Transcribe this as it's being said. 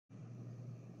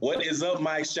What is up,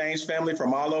 my exchange family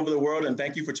from all over the world, and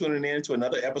thank you for tuning in to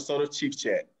another episode of Chief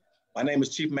Chat. My name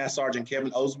is Chief Master Sergeant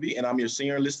Kevin Osby, and I'm your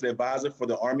Senior Enlisted Advisor for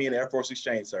the Army and Air Force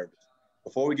Exchange Service.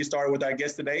 Before we get started with our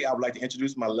guest today, I would like to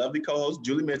introduce my lovely co-host,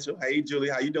 Julie Mitchell. Hey, Julie,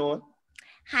 how you doing?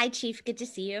 Hi, Chief. Good to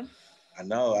see you. I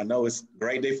know. It's a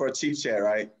great day for a Chief Chat,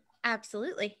 right?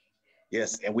 Absolutely.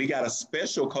 Yes, and we got a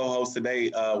special co-host today,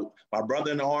 my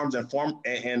brother in arms and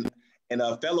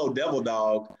a fellow devil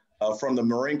dog, from the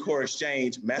Marine Corps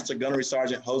Exchange, Master Gunnery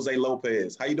Sergeant Jose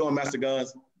Lopez. How you doing, Master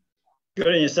Guns? Good,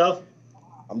 and yourself?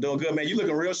 I'm doing good, man. You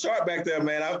looking real sharp back there,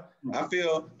 man. I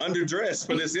feel underdressed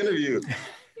for this interview.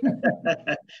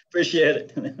 Appreciate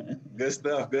it. Good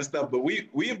stuff. But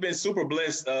we have been super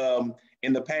blessed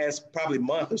in the past probably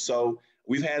month or so.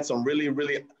 We've had some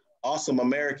really awesome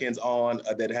Americans on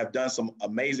that have done some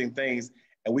amazing things,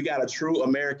 and we got a true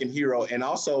American hero and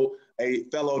also a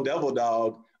fellow devil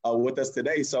dog with us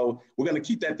today. So we're going to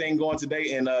keep that thing going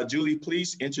today. And Julie,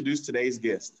 please introduce today's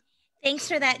guest. Thanks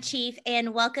for that, Chief,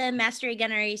 and welcome, Master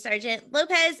Gunnery Sergeant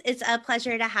Lopez. It's a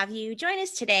pleasure to have you join us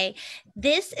today.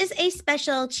 This is a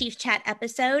special Chief Chat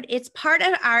episode. It's part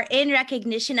of our In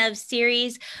Recognition Of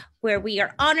series, where we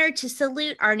are honored to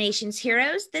salute our nation's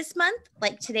heroes this month,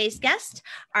 like today's guest.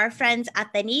 Our friends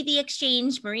at the Navy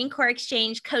Exchange, Marine Corps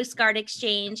Exchange, Coast Guard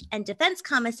Exchange, and Defense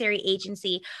Commissary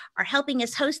Agency are helping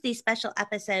us host these special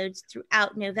episodes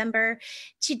throughout November.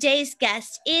 Today's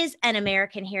guest is an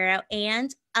American hero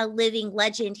and a living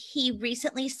legend. He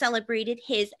recently celebrated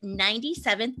his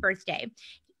 97th birthday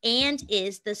and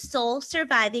is the sole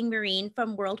surviving Marine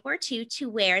from World War II to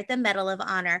wear the Medal of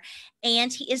Honor.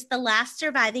 And he is the last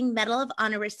surviving Medal of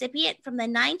Honor recipient from the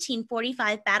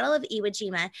 1945 Battle of Iwo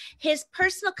Jima. His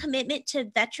personal commitment to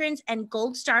veterans and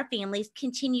Gold Star families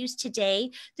continues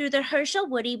today through the Hershel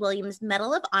Woody Williams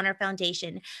Medal of Honor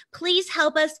Foundation. Please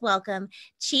help us welcome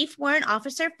Chief Warrant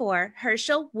Officer 4,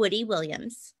 Hershel Woody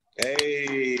Williams.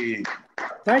 Hey.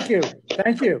 Thank you.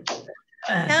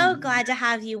 So glad to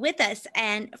have you with us.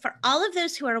 And for all of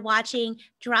those who are watching,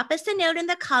 drop us a note in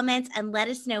the comments and let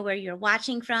us know where you're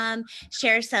watching from.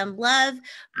 Share some love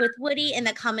with Woody in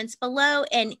the comments below,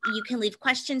 and you can leave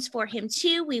questions for him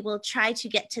too. We will try to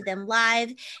get to them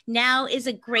live. Now is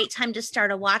a great time to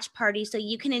start a watch party so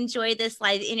you can enjoy this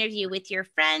live interview with your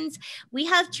friends. We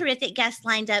have terrific guests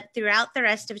lined up throughout the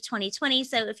rest of 2020.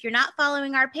 So if you're not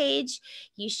following our page,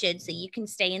 you should, so you can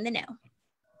stay in the know.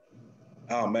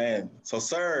 Oh, man. So,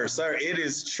 sir, it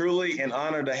is truly an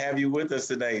honor to have you with us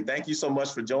today. Thank you so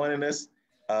much for joining us.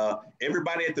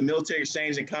 Everybody at the Military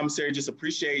Exchange and Commissary just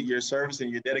appreciate your service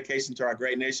and your dedication to our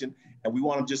great nation. And we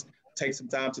want to just take some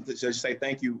time to just say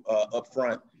thank you up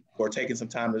front for taking some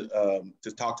time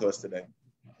to talk to us today.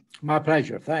 My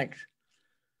pleasure. Thanks.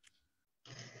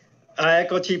 I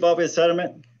echo Chief Osby's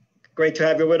sentiment. Great to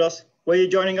have you with us. Where are you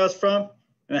joining us from?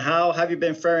 And how have you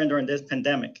been faring during this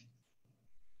pandemic?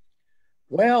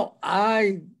 Well,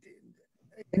 starting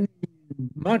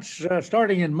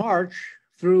in March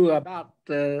through about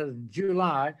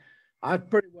July, I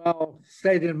pretty well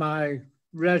stayed in my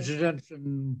residence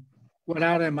and went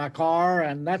out in my car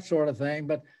and that sort of thing,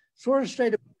 but sort of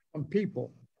stayed away from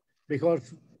people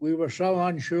because we were so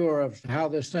unsure of how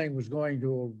this thing was going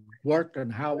to work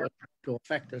and how it was to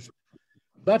affect us.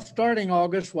 But starting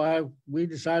August, we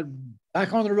decided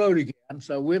back on the road again.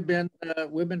 So we've been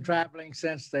traveling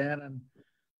since then, and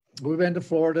we've been to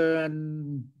Florida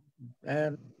and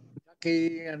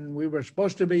Kentucky, and we were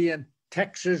supposed to be in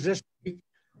Texas this week,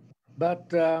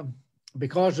 but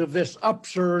because of this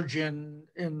upsurge in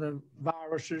the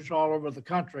viruses all over the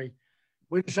country,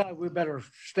 we decided we better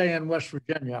stay in West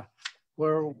Virginia,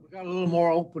 where we got a little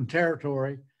more open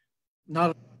territory,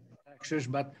 not Texas,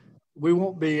 but we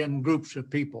won't be in groups of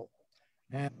people.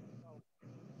 And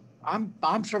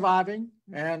I'm surviving,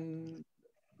 and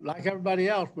like everybody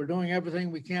else, we're doing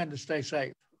everything we can to stay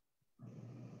safe.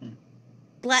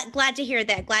 Glad to hear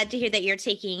that. Glad to hear that you're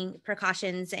taking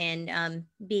precautions and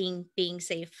being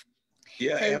safe.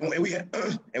 Yeah, so,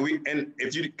 and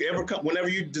if you ever come, whenever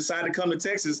you decide to come to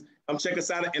Texas, come check us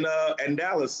out in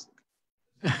Dallas.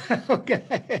 Okay.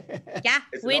 Yeah,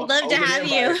 we'd love to have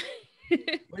you.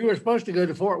 We were supposed to go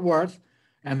to Fort Worth,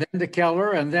 and then to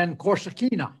Keller, and then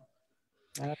Corsicana.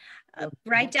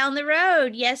 Right down the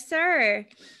road. Yes, sir.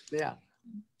 Yeah.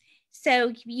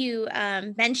 So you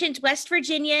mentioned West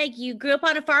Virginia. You grew up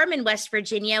on a farm in West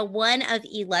Virginia, one of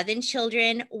 11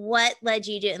 children. What led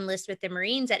you to enlist with the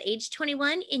Marines at age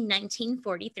 21 in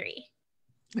 1943?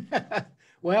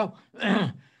 Well,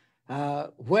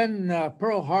 when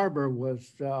Pearl Harbor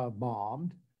was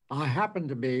bombed, I happened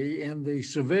to be in the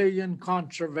Civilian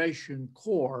Conservation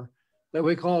Corps that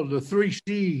we called the 3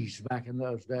 Cs back in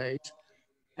those days.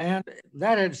 And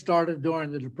that had started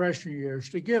during the Depression years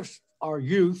to give our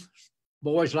youth,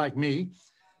 boys like me,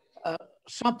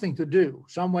 something to do,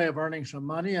 some way of earning some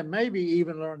money and maybe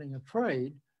even learning a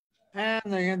trade. And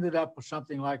they ended up with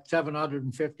something like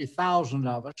 750,000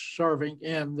 of us serving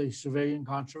in the Civilian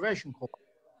Conservation Corps.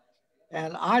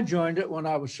 And I joined it when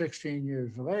I was 16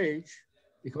 years of age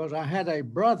because I had a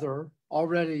brother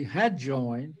already had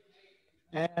joined,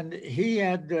 and he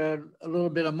had a little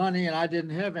bit of money and I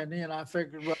didn't have any. And I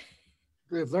figured, well,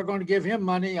 if they're going to give him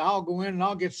money, I'll go in and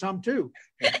I'll get some too.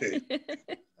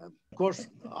 Of course,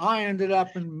 I ended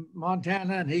up in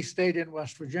Montana and he stayed in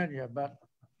West Virginia. But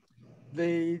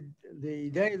the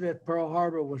day that Pearl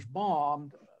Harbor was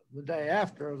bombed, the day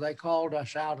after, they called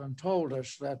us out and told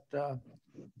us that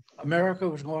America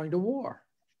was going to war.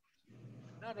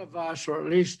 None of us, or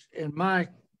at least in my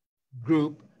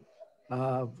group,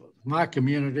 my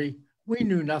community, we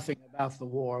knew nothing about the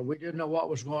war. We didn't know what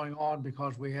was going on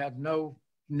because we had no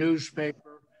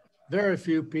newspaper. Very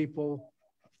few people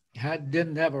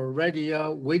didn't have a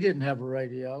radio. We didn't have a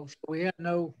radio. So we had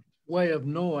no way of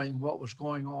knowing what was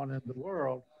going on in the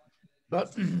world.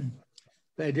 But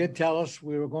they did tell us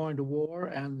we were going to war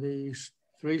and the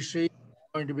 3C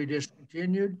were going to be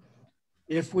discontinued.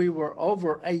 If we were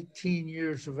over 18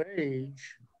 years of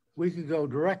age, we could go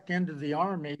direct into the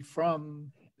Army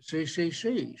from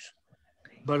CCCs.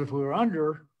 But if we were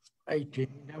under 18,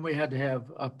 then we had to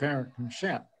have a parent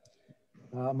consent.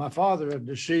 My father had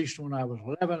deceased when I was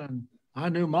 11, and I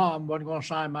knew Mom wasn't going to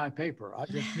sign my paper. I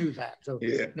just knew that. So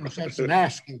no sense in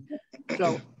asking.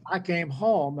 So I came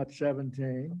home at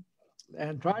 17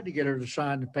 and tried to get her to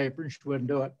sign the paper, and she wouldn't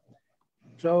do it.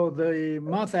 So the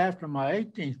month after my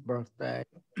 18th birthday,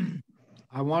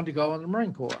 I wanted to go in the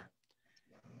Marine Corps.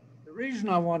 The reason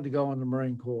I wanted to go in the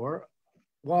Marine Corps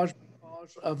was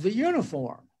because of the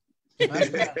uniform. That's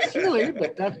kind of silly,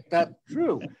 but that's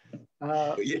true.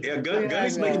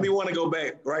 Gunny's making me want to go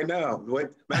back right now.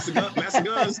 Master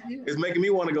Guns is making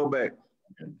me want to go back.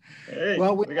 Hey,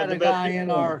 well, we had a guy in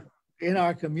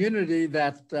our community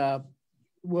that came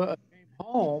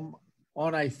home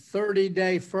on a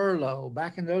 30-day furlough.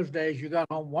 Back in those days, you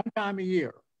got home one time a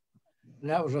year. And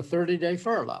that was a 30-day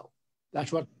furlough.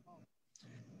 That's what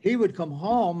he would come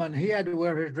home, and he had to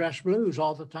wear his dress blues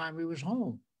all the time he was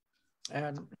home.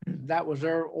 And that was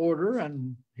their order,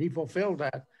 and he fulfilled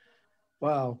that.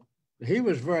 Well, he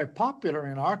was very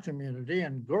popular in our community,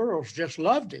 and girls just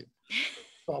loved him.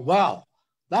 Well,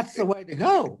 that's the way to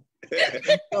go.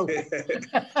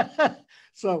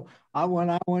 So when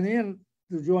I went in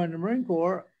to join the Marine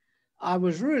Corps, I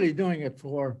was really doing it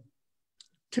for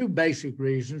two basic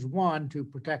reasons. One, to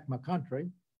protect my country,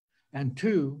 and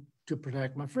two, to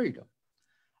protect my freedom.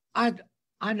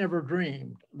 I never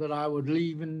dreamed that I would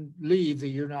leave the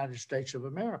United States of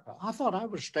America. I thought I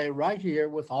would stay right here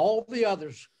with all the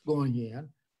others going in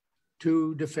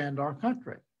to defend our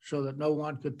country so that no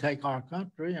one could take our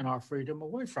country and our freedom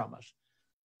away from us.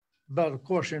 But of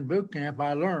course, in boot camp,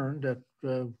 I learned that,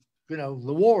 the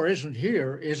war isn't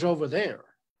here, it's over there.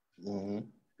 Mm-hmm.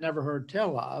 Never heard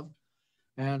tell of.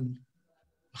 And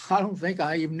I don't think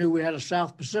I even knew we had a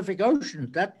South Pacific Ocean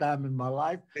at that time in my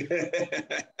life.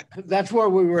 That's where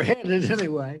we were headed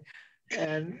anyway.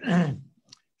 And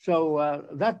so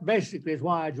that basically is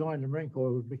why I joined the Marine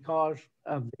Corps, was because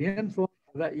of the influence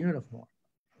of that uniform.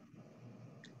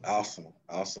 Awesome.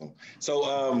 So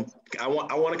I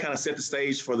want to kind of set the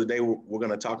stage for the day we're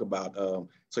going to talk about.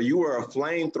 So you were a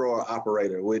flamethrower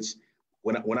operator, which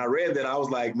when I read that, I was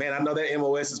like, man, I know that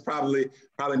MOS is probably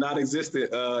not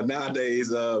existent nowadays,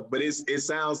 but it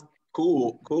sounds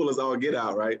cool as all get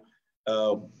out, right?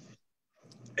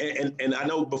 And I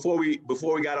know before we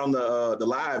got on the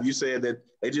live, you said that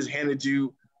they just handed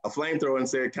you a flamethrower and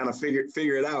said, kind of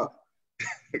figure it out.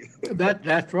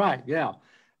 That's right, yeah.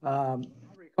 I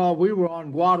recall we were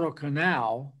on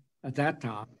Guadalcanal at that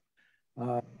time.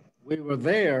 We were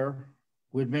there.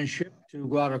 We'd been shipped to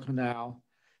Guadalcanal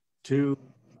to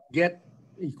get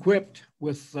equipped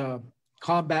with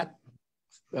combat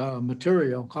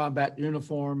material, combat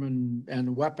uniform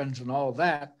and weapons and all of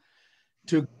that,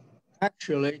 to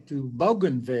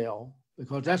Bougainville,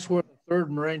 because that's where the 3rd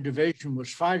Marine Division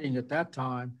was fighting at that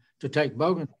time, to take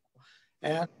Bougainville.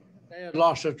 And they had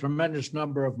lost a tremendous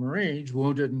number of Marines,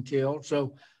 wounded and killed.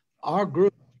 So our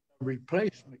group,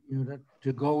 replacement unit,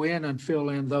 to go in and fill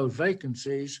in those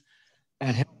vacancies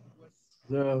and help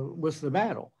with the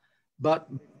battle.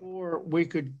 But before they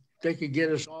could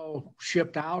get us all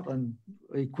shipped out and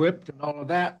equipped and all of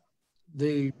that,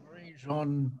 the Marines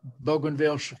on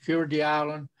Bougainville secured the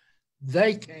island.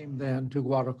 They came then to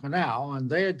Guadalcanal, and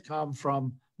they had come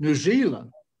from New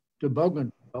Zealand to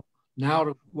Bougainville, now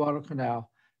to Guadalcanal,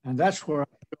 And that's where I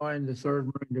joined the 3rd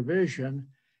Marine Division.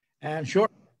 And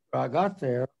shortly after I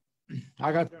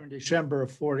got there in December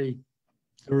of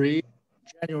 43,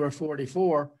 January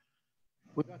 44.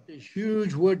 We got these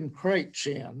huge wooden crates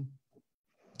in,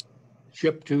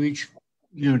 shipped to each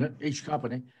unit, each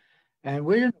company. And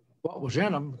we didn't know what was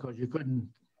in them because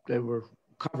they were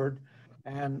covered.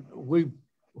 And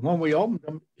when we opened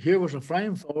them, here was a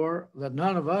flamethrower that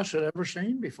none of us had ever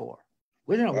seen before.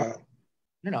 We didn't know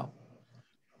what,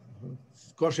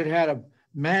 Of course, it had a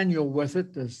manual with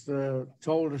it that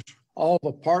told us all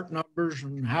the part numbers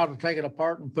and how to take it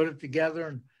apart and put it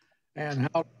together and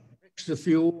how to mix the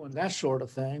fuel and that sort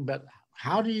of thing. But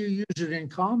how do you use it in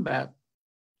combat?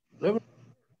 There was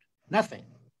nothing.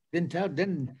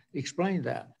 Didn't explain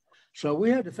that. So we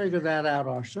had to figure that out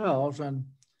ourselves, and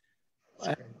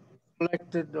the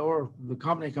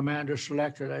company commander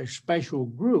selected a special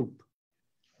group,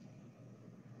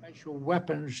 special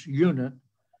weapons unit,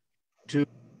 to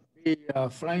be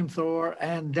flamethrower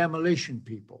and demolition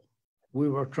people. We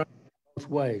were trained both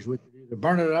ways. We could either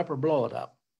burn it up or blow it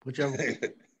up, whichever way.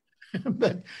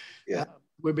 But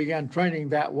we began training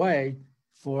that way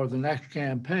for the next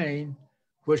campaign,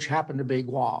 which happened to be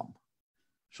Guam.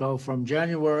 So from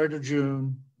January to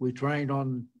June, we trained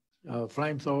on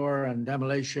flamethrower and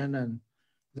demolition, and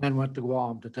then went to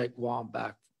Guam to take Guam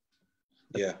back.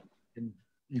 Yeah. In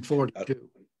 42.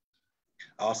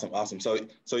 Awesome. So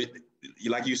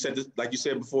like you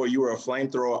said before, you were a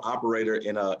flamethrower operator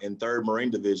in 3rd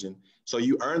Marine Division. So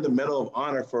you earned the Medal of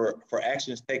Honor for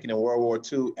actions taken in World War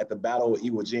II at the Battle of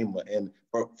Iwo Jima. And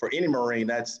for any Marine,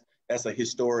 that's a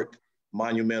historic,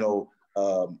 monumental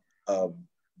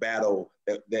battle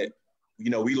that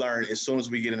we learn as soon as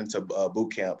we get into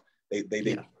boot camp.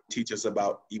 They teach us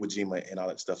about Iwo Jima and all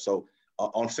that stuff. So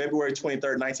on February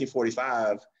 23rd,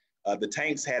 1945, the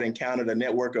tanks had encountered a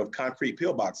network of concrete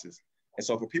pillboxes. And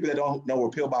so for people that don't know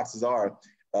what pillboxes are,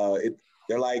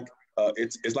 they're like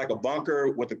it's like a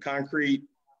bunker with a concrete.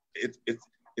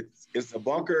 It's a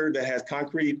bunker that has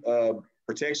concrete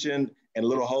protection and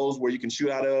little holes where you can shoot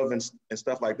out of and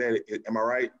stuff like that. Am I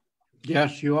right?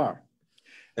 Yes, you are.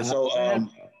 And so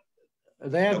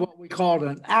they had what we called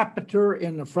an aperture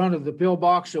in the front of the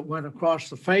pillbox that went across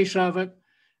the face of it,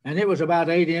 and it was about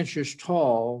 8 inches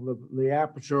tall. The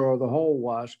aperture or the hole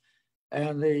was,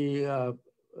 and the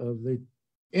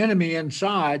enemy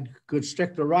inside could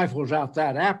stick the rifles out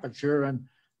that aperture, and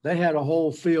they had a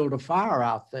whole field of fire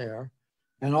out there,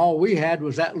 and all we had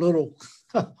was that little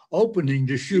opening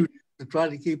to shoot, to try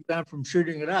to keep them from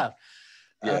shooting at us.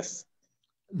 Yes.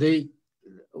 The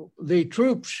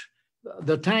troops,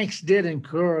 the tanks did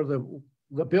incur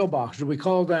the pillboxes. We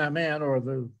called them in, or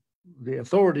the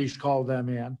authorities called them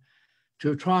in,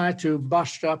 to try to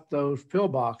bust up those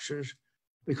pillboxes,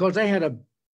 because they had a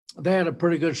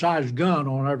pretty good sized gun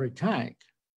on every tank.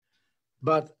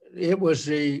 But it was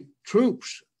the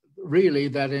troops really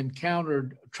that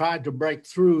tried to break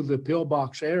through the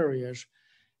pillbox areas,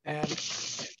 and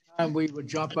we would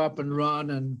jump up and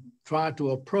run and try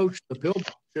to approach the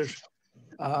pillboxes.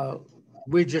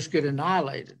 We'd just get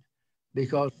annihilated,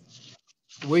 because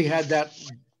we had that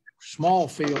small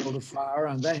field of fire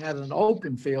and they had an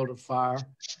open field of fire.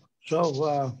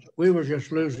 So we were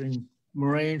just losing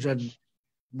Marines, and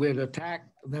we'd attack,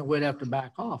 and then we'd have to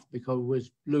back off because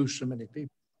we'd lose so many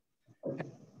people.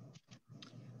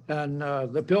 And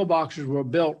the pillboxes were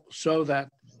built so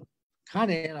that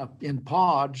kind of in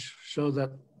pods, so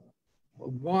that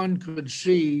one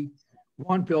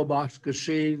pillbox could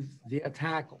see the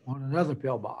attack on another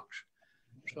pillbox.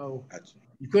 So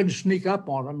you couldn't sneak up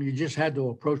on them. You just had to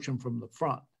approach them from the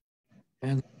front.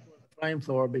 And the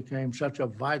flamethrower became such a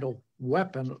vital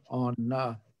weapon on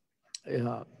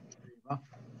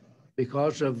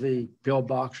because of the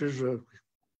pillboxes.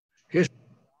 History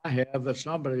I have that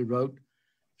somebody wrote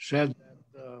said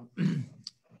that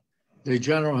the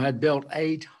general had built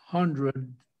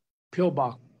 800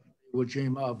 pillboxes in Iwo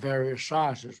Jima of various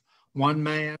sizes. 1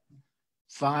 man,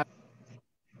 5.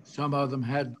 Some of them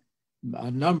had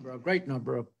a great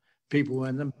number of people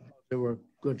in them. They were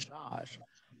good size.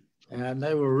 And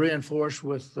they were reinforced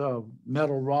with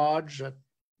metal rods that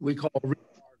we call rebar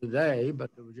today,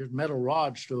 but they were just metal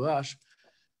rods to us.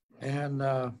 And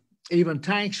even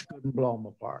tanks couldn't blow them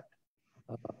apart.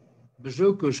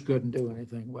 Bazookas couldn't do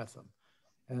anything with them.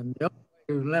 And the only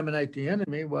way to eliminate the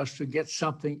enemy was to get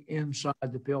something inside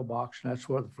the pillbox, and that's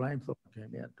where the flamethrower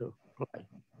came into play.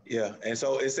 Yeah, and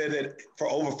so it said that for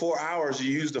over 4 hours,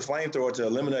 you used the flamethrower to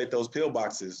eliminate those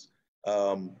pillboxes,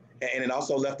 and it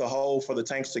also left a hole for the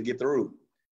tanks to get through.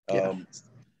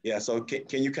 Yeah. So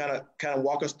can you kind of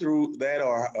walk us through that,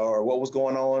 or what was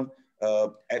going on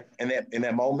in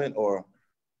that moment, or?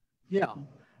 Yeah.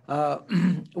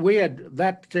 We had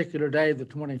that particular day, the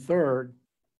 23rd,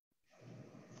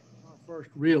 our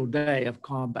first real day of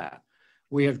combat.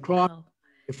 We had crossed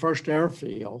the first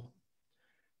airfield,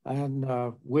 and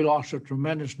we lost a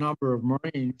tremendous number of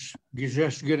Marines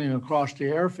just getting across the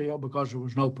airfield because there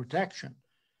was no protection.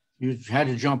 You had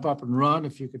to jump up and run.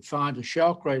 If you could find a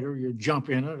shell crater, you'd jump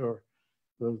in it, or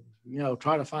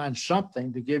try to find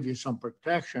something to give you some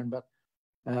protection. But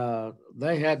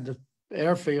they had the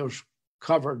airfields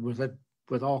covered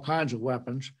with all kinds of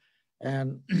weapons.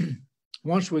 And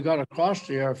once we got across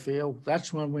the airfield,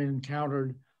 that's when we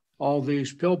encountered all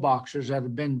these pillboxes that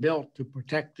had been built to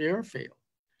protect the airfield.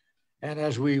 And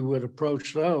as we would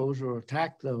approach those or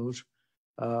attack those,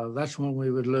 that's when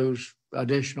we would lose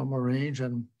additional Marines.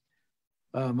 And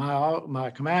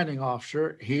my commanding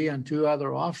officer, he and two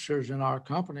other officers in our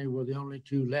company were the only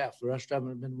two left. The rest of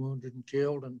them had been wounded and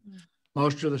killed, and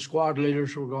most of the squad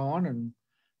leaders were gone, and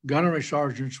gunnery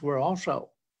sergeants were also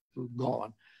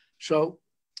gone. So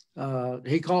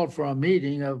he called for a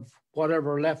meeting of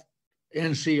whatever left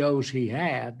NCOs he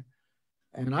had,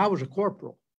 and I was a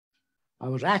corporal. I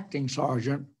was acting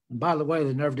sergeant. And by the way,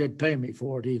 they never did pay me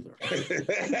for it either.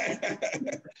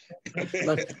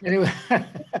 But anyway,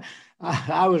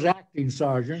 I was acting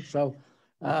sergeant. So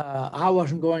I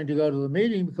wasn't going to go to the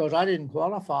meeting because I didn't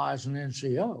qualify as an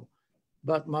NCO.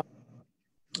 But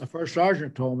the first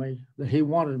sergeant told me that he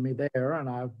wanted me there, and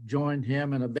I joined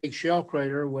him in a big shell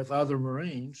crater with other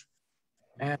Marines.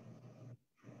 And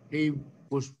he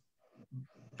was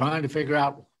trying to figure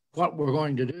out what we're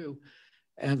going to do.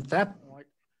 And at that point,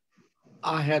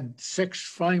 I had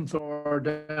 6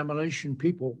 flamethrower demolition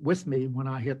people with me when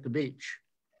I hit the beach.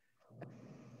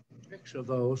 6 of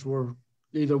those were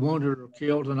either wounded or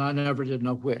killed, and I never did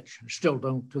know which. Still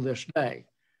don't to this day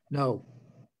know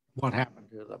what happened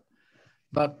to them.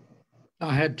 But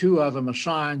I had 2 of them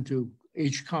assigned to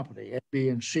each company, A, B,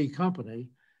 and C company.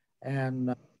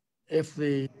 And if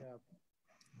the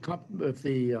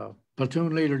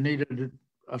platoon leader needed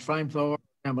a flamethrower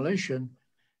demolition,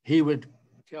 he would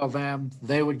tell them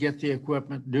they would get the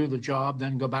equipment, do the job,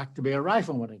 then go back to be a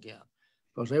rifleman again,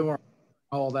 because they weren't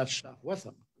all that stuff with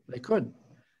them. They couldn't.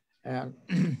 And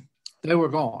they were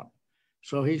gone.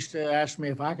 So he asked me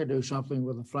if I could do something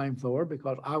with a flamethrower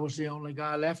because I was the only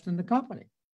guy left in the company.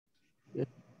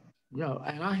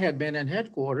 And I had been in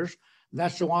headquarters.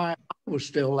 That's why I was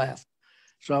still left.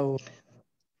 So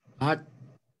I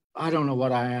don't know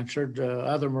what I answered.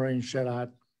 Other Marines said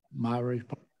my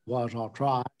response was, I'll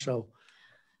try. So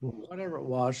whatever it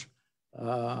was,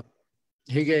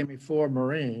 he gave me 4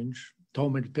 Marines,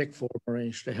 told me to pick 4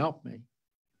 Marines to help me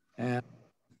and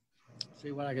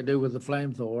see what I could do with the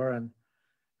flamethrower. And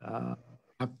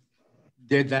I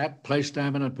did that, placed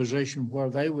them in a position where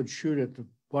they would shoot at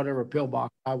whatever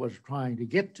pillbox I was trying to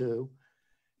get to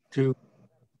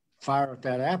fire at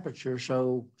that aperture,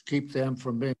 so keep them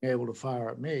from being able to fire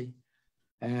at me.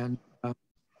 And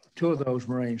 2 of those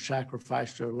Marines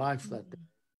sacrificed their life that day,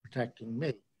 protecting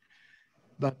me.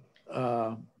 But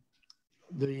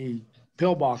the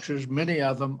pillboxes, many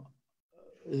of them,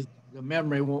 the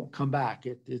memory won't come back.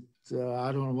 I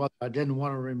don't know what I didn't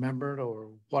want to remember it or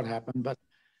what happened, but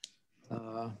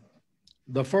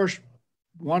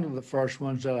one of the first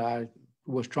ones that I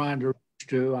was trying to reach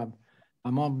to,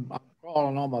 I'm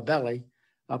crawling on my belly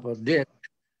up a ditch,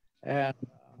 and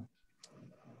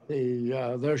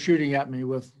they're shooting at me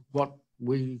with what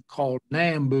we called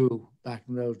Nambu back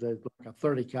in those days, like a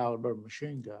 30 caliber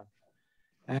machine gun.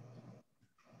 And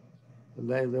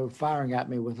they were firing at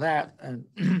me with that, and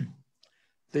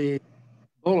the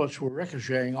bullets were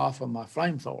ricocheting off of my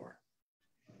flamethrower.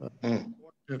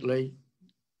 Fortunately,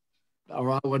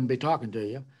 or I wouldn't be talking to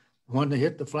you. When they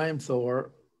hit the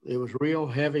flamethrower, it was real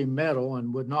heavy metal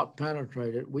and would not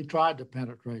penetrate it. We tried to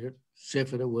penetrate it, see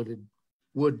if it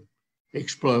would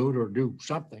explode or do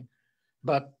something,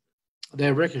 but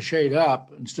they ricocheted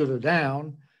up instead of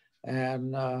down,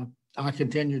 and I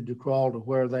continued to crawl to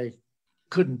where they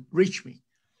couldn't reach me.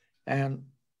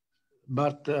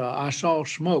 But I saw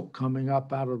smoke coming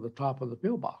up out of the top of the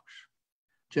pillbox,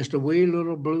 just a wee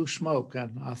little blue smoke.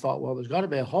 And I thought, well, there's got to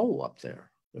be a hole up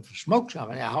there if the smoke's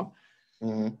coming out.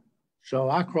 Mm-hmm. So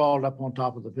I crawled up on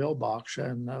top of the pillbox,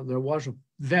 and there was a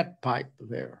vent pipe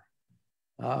there.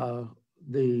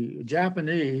 The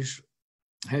Japanese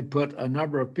had put a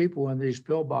number of people in these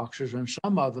pillboxes, and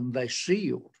some of them they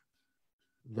sealed,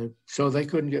 so they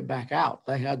couldn't get back out.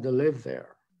 They had to live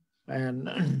there, and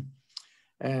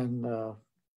the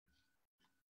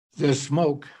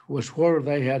smoke was where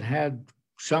they had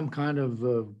some kind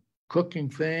of cooking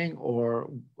thing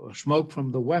or smoke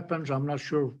from the weapons. I'm not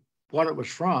sure what it was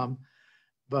from,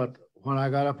 but when I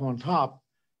got up on top,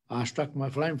 I stuck my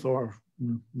flamethrower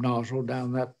nozzle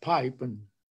down that pipe and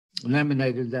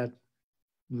eliminated the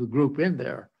group in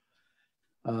there.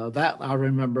 That I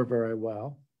remember very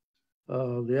well.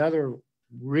 The other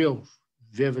real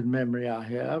vivid memory I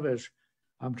have is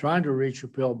I'm trying to reach a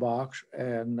pillbox,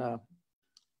 and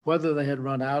whether they had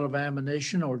run out of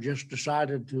ammunition or just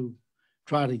decided to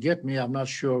try to get me, I'm not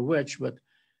sure which, but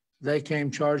they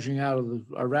came charging out of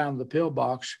around the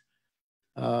pillbox,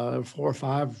 4 or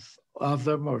 5 of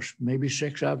them, or maybe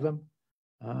 6 of them.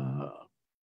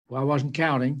 Well, I wasn't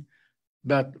counting,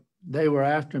 but they were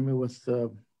after me with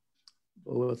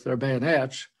their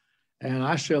bayonets, and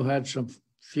I still had some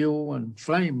fuel and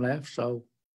flame left, so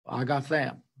I got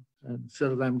them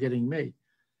instead of them getting me.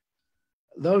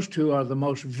 Those 2 are the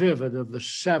most vivid of the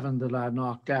 7 that I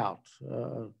knocked out.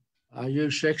 I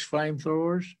used 6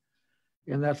 flamethrowers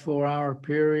in that 4-hour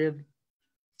period.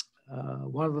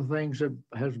 One of the things that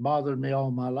has bothered me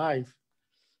all my life,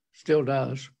 still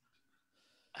does,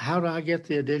 how do I get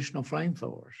the additional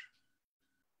flamethrowers?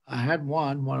 I had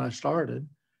 1 when I started,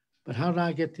 but how did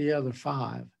I get the other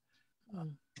 5?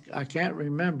 I can't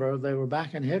remember. They were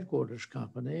back in headquarters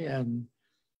company, and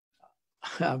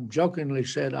I jokingly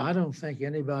said, I don't think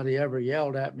anybody ever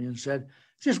yelled at me and said,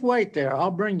 just wait there,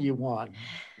 I'll bring you one.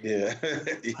 Yeah.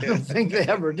 Yeah. I don't think they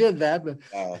ever did that, but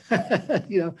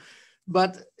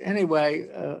But anyway,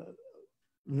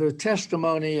 the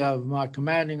testimony of my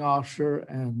commanding officer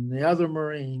and the other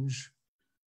Marines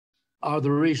are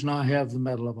the reason I have the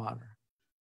Medal of Honor.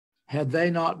 Had they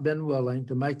not been willing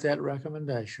to make that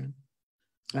recommendation,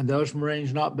 and those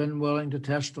Marines not been willing to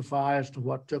testify as to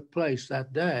what took place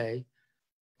that day,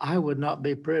 I would not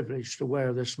be privileged to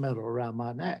wear this medal around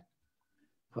my neck.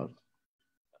 Because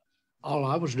all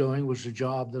I was doing was a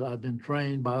job that I'd been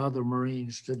trained by other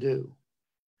Marines to do.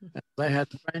 If they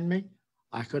hadn't trained me,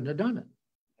 I couldn't have done it.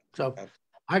 So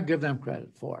I give them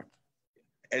credit for it.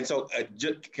 And so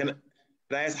can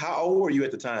I ask, how old were you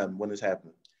at the time when this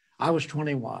happened? I was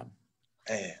 21.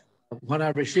 Man. When I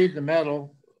received the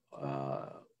medal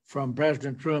from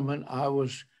President Truman, I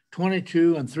was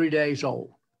 22 and 3 days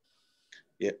old.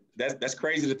 Yeah, that's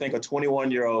crazy to think a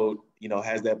 21-year-old,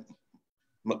 has that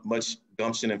much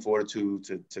gumption and fortitude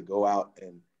to go out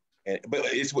but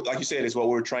it's like you said, it's what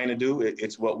we're trained to do.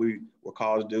 It's what we were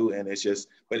called to do, and it's just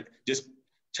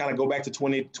trying to go back to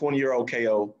 20-year-old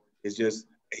KO is just,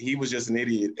 he was just an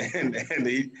idiot, and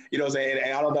he, what I'm saying,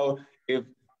 and I don't know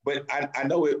but I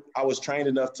know I was trained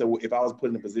enough to, if I was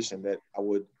put in a position that I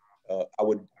would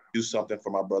do something for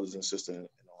my brothers and sisters in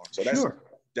arms. So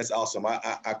that's awesome.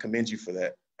 I commend you for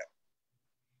that.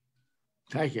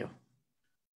 Thank you.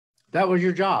 That was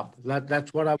your job.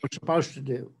 That's what I was supposed to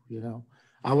do.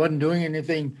 I wasn't doing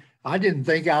anything. I didn't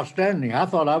think outstanding. I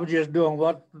thought I was just doing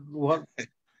what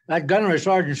that gunnery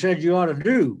sergeant said you ought to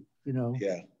do.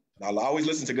 Yeah. I'll always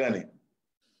listen to Gunny.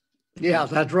 Yeah,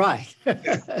 that's right.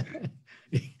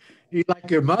 You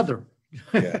like your mother.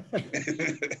 Yeah.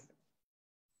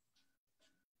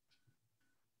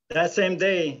 That same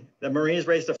day, the Marines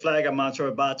raised the flag at Mount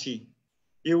Suribachi.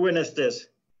 You witnessed this.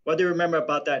 What do you remember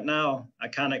about that now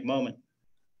iconic moment?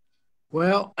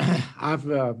 Well, I've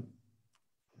been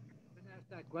asked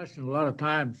that question a lot of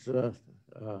times.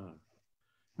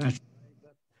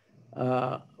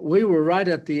 We were right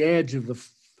at the edge of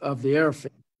the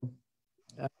airfield.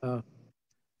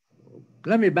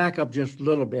 Let me back up just a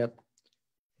little bit.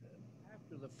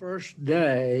 After the first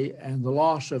day and the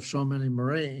loss of so many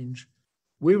Marines,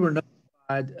 we were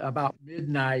notified about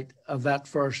midnight of that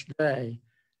first day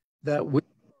that we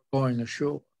were going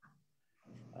ashore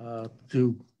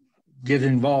to get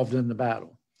involved in the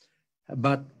battle.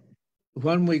 But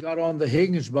when we got on the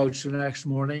Higgins boats the next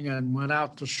morning and went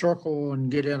out to circle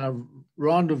and get in a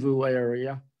rendezvous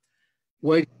area,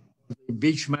 waiting for the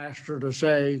beach master to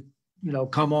say,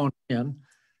 come on in,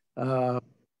 the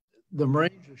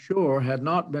Marines ashore had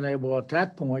not been able at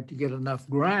that point to get enough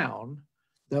ground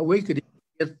that we could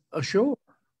get ashore.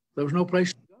 There was no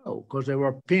place to go because they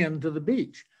were pinned to the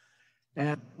beach.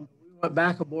 And we went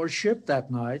back aboard ship that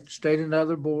night, stayed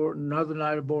another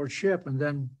night aboard ship, and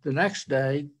then the next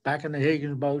day, back in the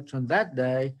Higgins boats, and that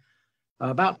day,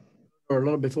 about or a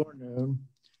little before noon,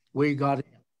 we got in.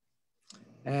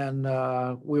 And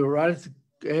we were right at the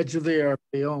edge of the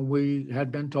airfield, and we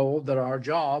had been told that our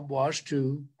job was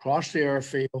to cross the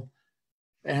airfield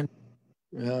and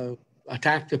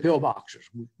attack the pillboxes.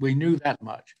 We knew that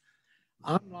much.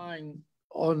 I'm lying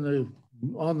on the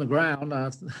ground.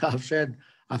 I've said,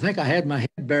 I think I had my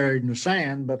head buried in the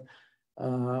sand, but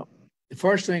the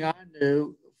first thing I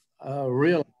knew,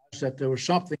 realized that there was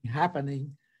something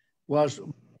happening, was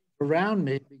around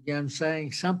me began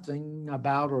saying something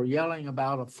about or yelling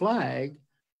about a flag,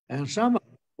 and some of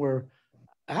them were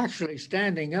actually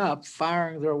standing up,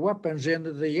 firing their weapons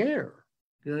into the air,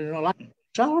 like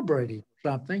celebrating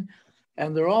something,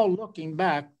 and they're all looking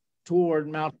back toward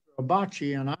Mount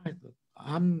Suribachi, and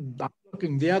I'm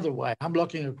looking the other way. I'm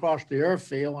looking across the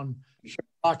airfield, and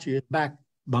Suribachi is back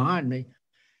behind me,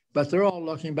 but they're all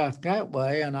looking back that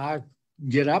way, and I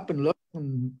get up and look,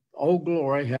 and Old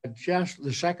Glory had just,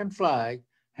 the second flag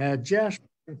had just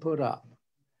been put up.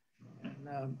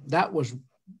 And, that was,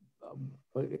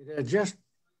 it had just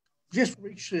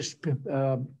reached this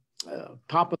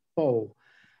top of the pole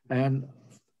and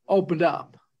opened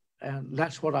up. And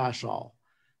that's what I saw.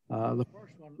 The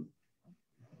first one,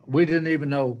 we didn't even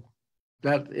know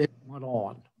that it went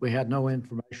on. We had no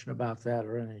information about that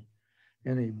or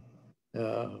any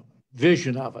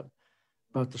vision of it.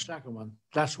 But the second one,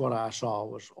 that's what I saw,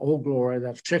 was Old Glory,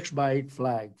 that 6x8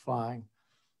 flag flying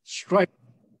straight.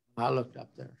 I looked up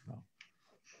there. So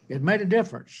it made a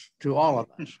difference to all of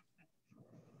us.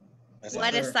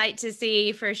 What a sight to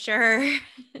see, for sure.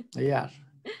 Yes.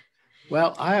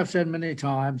 Well, I have said many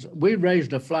times, we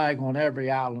raised a flag on every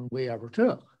island we ever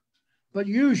took. But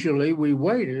usually we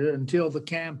waited until the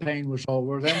campaign was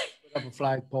over, then we put up a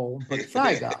flagpole and put the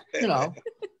flag up,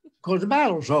 because the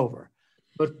battle's over.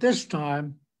 But this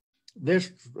time,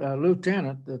 this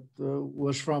lieutenant that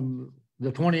was from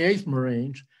the 28th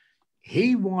Marines,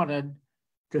 he wanted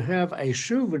to have a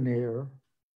souvenir.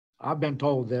 I've been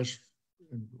told this,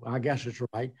 I guess it's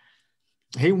right.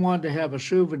 He wanted to have a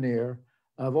souvenir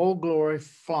of Old Glory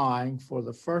flying for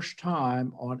the first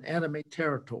time on enemy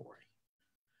territory,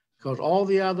 because all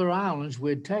the other islands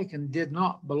we'd taken did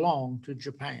not belong to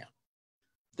Japan.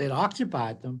 They'd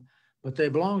occupied them, but they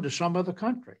belonged to some other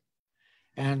country.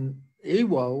 And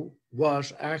Iwo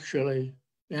was actually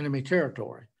enemy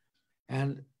territory.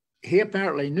 And he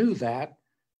apparently knew that,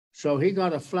 so he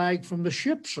got a flag from the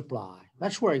ship supply.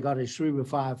 That's where he got his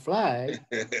 3x5 flag.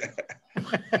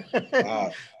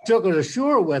 Wow. Took it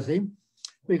ashore with him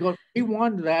because he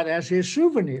wanted that as his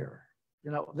souvenir.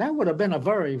 That would have been a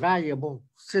very valuable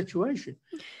situation.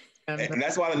 And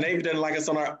that's why the Navy doesn't like us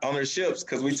on their ships,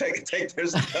 because we take their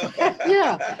stuff.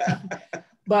 Yeah.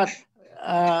 But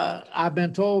I've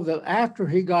been told that after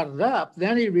he got it up,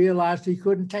 then he realized he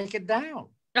couldn't take it down.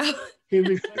 He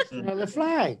replaced another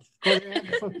flag.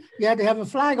 You had to have a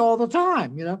flag all the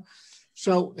time,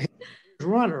 So his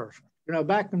runners,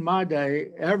 back in my day,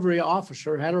 every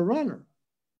officer had a runner.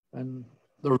 And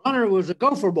the runner was a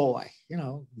gopher boy,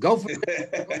 gopher.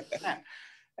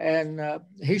 And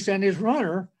he sent his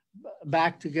runner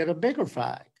back to get a bigger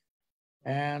flag.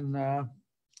 And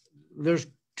there's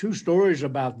two stories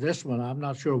about this one. I'm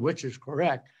not sure which is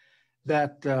correct,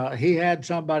 that he had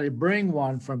somebody bring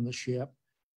one from the ship.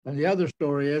 And the other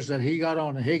story is that he got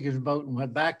on a Higgins boat and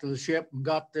went back to the ship and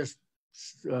got this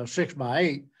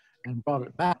 6x8 and brought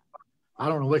it back. I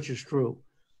don't know which is true.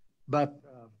 But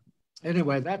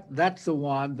anyway, that's the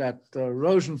one that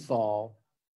Rosenthal,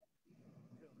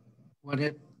 when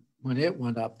it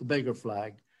went up, the bigger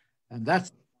flag, and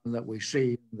that's the one that we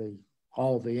see in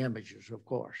all the images, of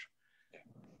course.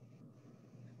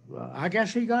 Well, I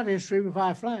guess he got his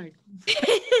 3x5 flag.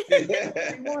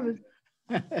 He wanted.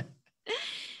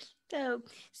 So,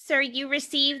 sir, you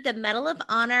received the Medal of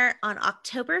Honor on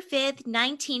October 5th,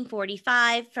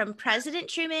 1945 from President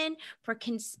Truman for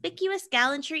conspicuous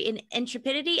gallantry and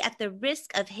intrepidity at the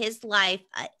risk of his life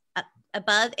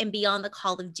above and beyond the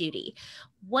call of duty.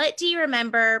 What do you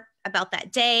remember about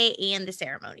that day and the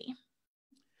ceremony?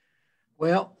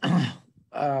 Well,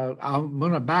 I'm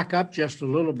going to back up just a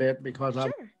little bit because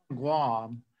I'm in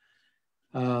Guam.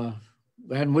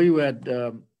 And we had,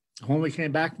 when we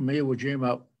came back from Iwo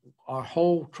Jima, our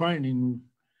whole training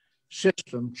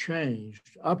system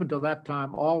changed. Up until that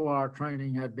time, all our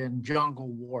training had been jungle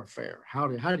warfare. How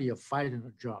do you fight in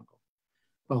a jungle?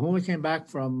 But when we came back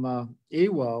from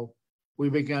Iwo, we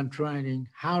began training,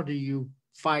 how do you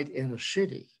fight in a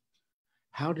city?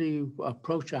 How do you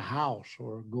approach a house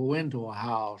or go into a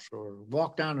house or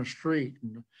walk down a street?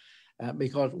 And,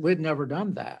 because we'd never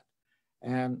done that.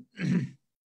 And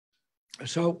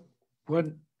so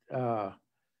when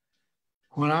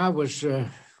I was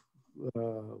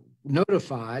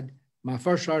notified, my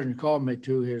first sergeant called me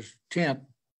to his tent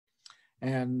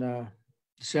and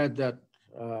said that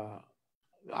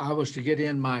I was to get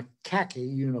in my khaki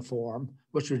uniform,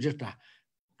 which was just a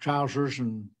trousers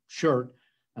and shirt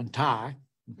and tie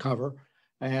and cover,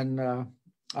 and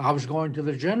I was going to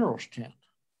the general's tent.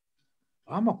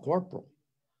 I'm a corporal.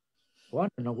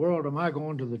 What in the world am I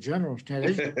going to the general's tent?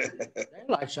 It's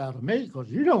daylights out of me, because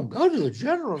you don't go to the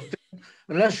general's tent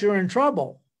unless you're in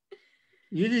trouble.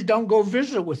 You just don't go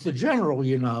visit with the general,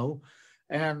 you know.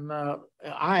 And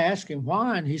I asked him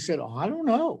why, and he said, "Oh, I don't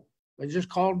know. They just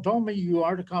called and told me you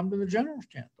are to come to the general's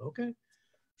tent." Okay.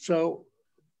 So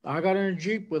I got in a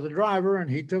Jeep with a driver, and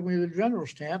he took me to the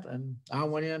general's tent, and I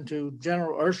went into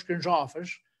General Erskine's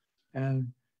office.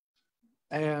 And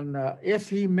if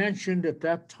he mentioned at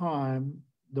that time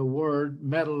the word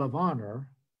Medal of Honor,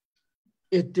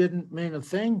 it didn't mean a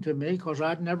thing to me because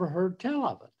I'd never heard tell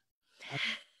of it.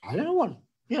 I didn't want,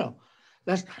 you know,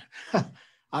 that's,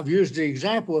 I've used the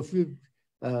example, if you,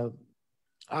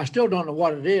 I still don't know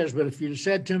what it is, but if you'd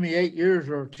said to me 8 years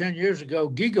or 10 years ago,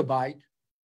 gigabyte,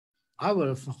 I would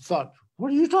have thought,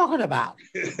 what are you talking about?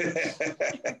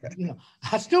 You know,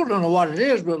 I still don't know what it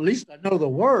is, but at least I know the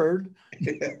word.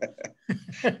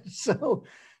 So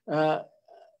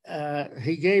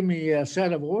he gave me a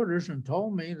set of orders and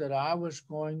told me that I was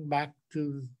going back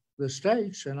to the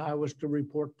States and I was to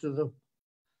report to the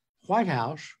White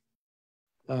House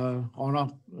on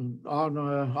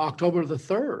October the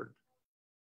 3rd.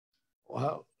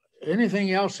 Well,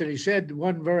 anything else that he said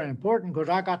wasn't very important because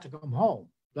I got to come home.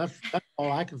 That's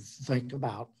all I could think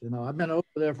about. You know, I've been over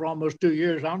there for almost 2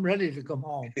 years. I'm ready to come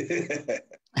home.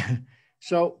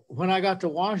 So when I got to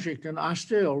Washington, I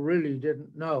still really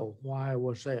didn't know why I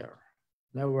was there.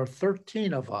 There were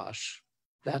 13 of us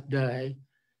that day.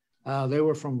 They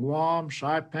were from Guam,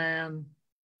 Saipan,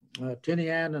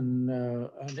 Tinian,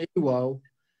 and Iwo,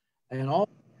 and all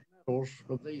the medals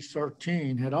of these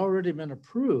 13 had already been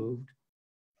approved,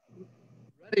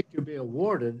 ready to be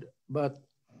awarded, but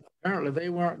apparently they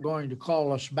weren't going to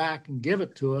call us back and give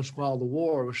it to us while the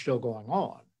war was still going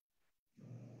on.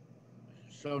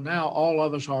 So now all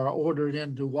of us are ordered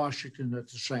into Washington at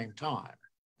the same time,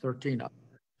 13 of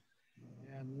them.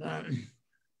 And of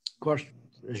course,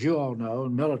 as you all know,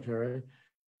 in military,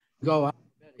 you go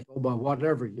alphabetical by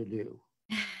whatever you do.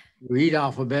 You eat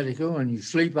alphabetical and you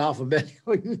sleep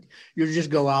alphabetical, you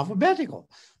just go alphabetical.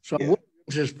 So yeah.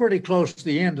 Williams is pretty close to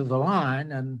the end of the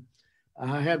line. And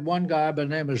I had one guy by the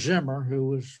name of Zimmer who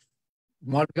was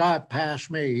one guy past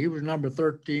me. He was number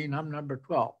 13, I'm number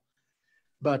 12.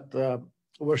 But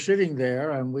we're sitting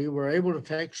there and we were able to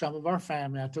take some of our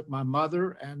family. I took my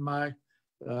mother and my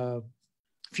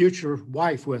future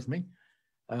wife with me.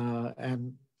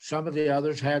 And some of the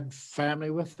others had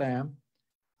family with them.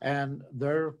 And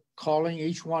they're calling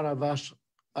each one of us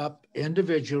up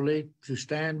individually to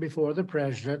stand before the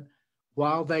president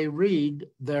while they read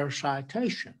their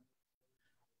citation.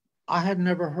 I had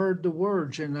never heard the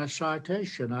words in that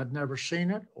citation. I'd never seen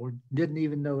it or didn't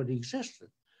even know it existed.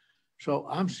 So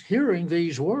I'm hearing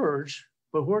these words,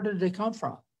 but where did they come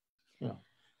from? You know,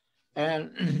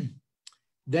 and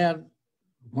then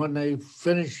when they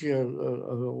finish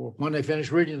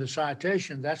reading the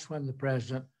citation, that's when the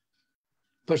president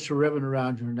puts the ribbon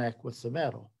around your neck with the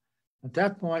medal. At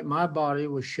that point, my body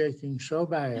was shaking so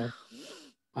bad,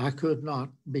 I could not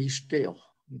be still.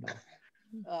 You know,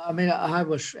 I mean, I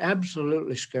was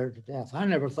absolutely scared to death. I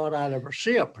never thought I'd ever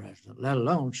see a president, let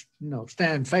alone, you know,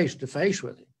 stand face to face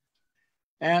with him.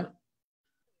 And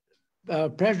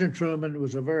President Truman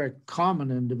was a very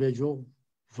common individual,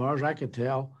 as far as I could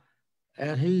tell,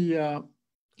 and he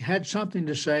had something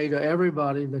to say to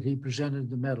everybody that he presented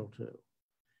the medal to.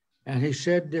 And he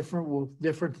said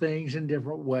different things in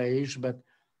different ways, but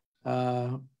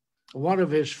one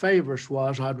of his favorites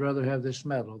was, "I'd rather have this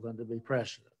medal than to be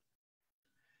president."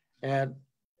 And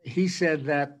he said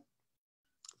that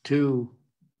to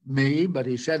me, but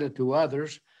he said it to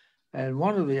others. And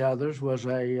one of the others was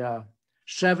a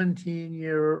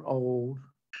 17-year-old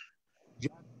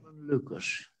Jonathan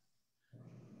Lucas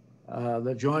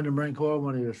that joined the Marine Corps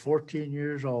when he was 14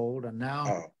 years old, and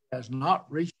now has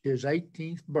not reached his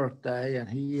 18th birthday, and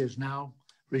he is now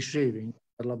receiving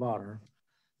the Medal of Honor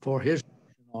for his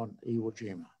action on Iwo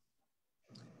Jima.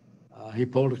 He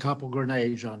pulled a couple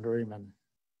grenades under him and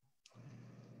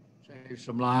saved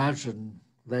some lives, and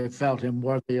they felt him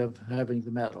worthy of having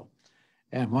the medal.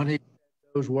 And when he said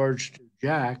those words to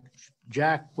Jack,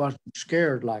 Jack wasn't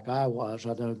scared like I was,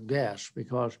 I don't guess,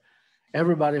 because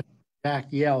everybody heard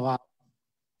Jack yell out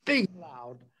big and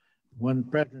loud. When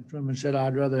President Truman said,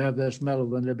 "I'd rather have this medal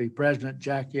than to be president,"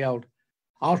 Jack yelled,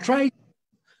 "I'll trade."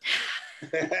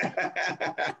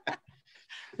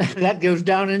 That goes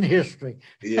down in history.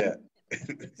 Yeah.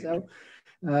 So,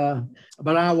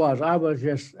 but I was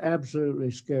just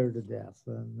absolutely scared to death.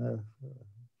 And I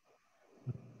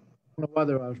don't know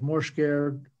whether I was more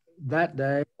scared that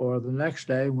day or the next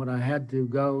day when I had to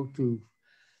go to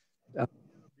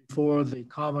before the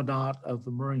Commandant of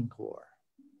the Marine Corps.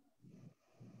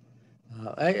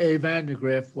 A.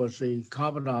 Vandegrift was the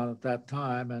Commandant at that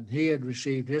time, and he had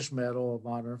received his Medal of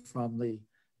Honor from the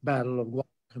Battle of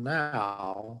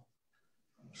Guadalcanal.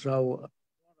 So one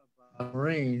of the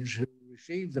Marines who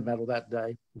received the medal that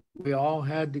day, we all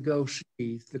had to go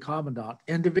see the commandant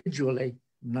individually,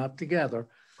 not together,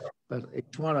 but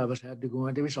each one of us had to go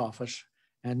into his office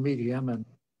and meet him,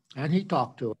 and he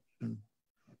talked to us. And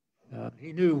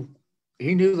he knew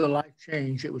the life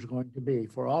change it was going to be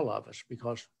for all of us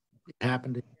because it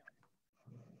happened to him.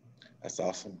 That's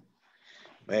awesome,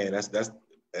 man.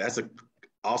 That's a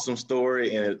awesome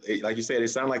story, and like you said, it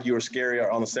sounded like you were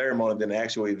scarier on the ceremony than the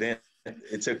actual event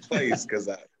it took place.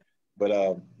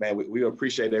 Man, we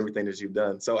appreciate everything that you've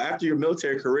done. So after your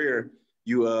military career,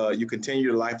 you continue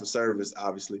your life of service,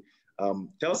 obviously.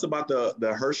 Tell us about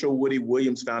the Hershel Woody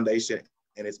Williams Foundation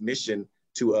and its mission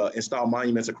to install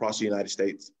monuments across the United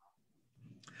States.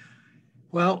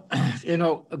 Well,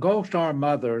 Gold Star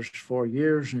mothers for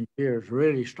years and years,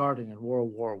 really starting in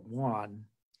World War I,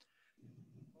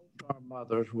 Gold Star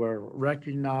mothers were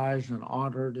recognized and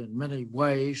honored in many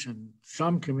ways, and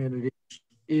some communities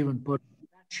even put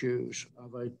statues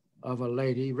of a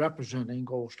lady representing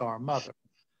Gold Star mother.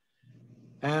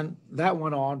 And that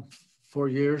went on for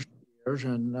years and years.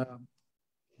 And of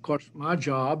course, my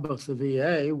job with the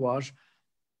VA was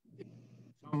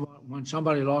when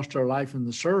somebody lost their life in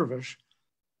the service,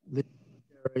 the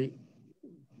military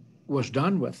was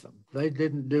done with them. They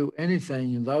didn't do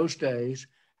anything in those days.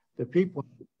 The people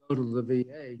would go to the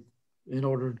VA in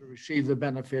order to receive the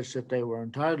benefits that they were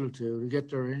entitled to get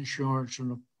their insurance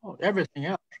and everything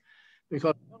else,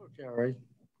 because the military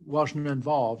wasn't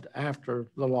involved after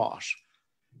the loss.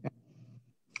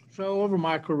 So over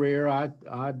my career, I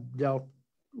dealt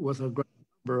with a great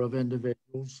number of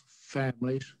individuals,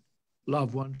 families,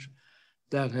 loved ones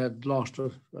that had lost a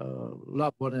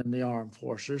loved one in the armed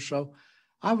forces. So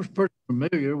I was pretty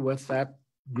familiar with that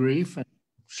grief and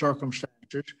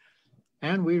circumstances.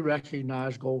 And we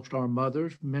recognized Gold Star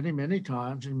mothers many, many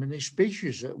times in many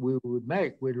speeches that we would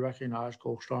make. We'd recognize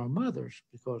Gold Star mothers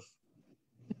because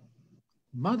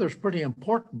mother's pretty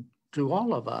important to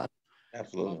all of us.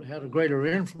 Absolutely. Had a greater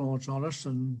influence on us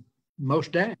than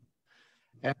most dads.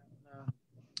 And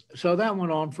so that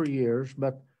went on for years,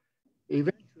 but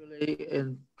eventually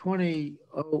in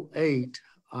 2008,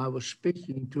 I was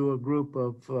speaking to a group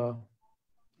of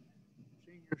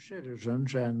senior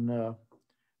citizens, and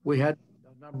we had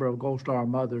a number of Gold Star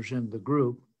mothers in the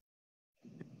group.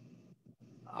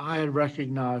 I had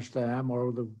recognized them,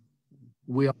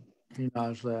 we all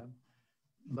recognized them,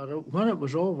 but when it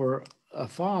was over, a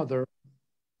father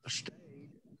stayed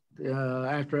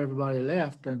after everybody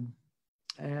left, and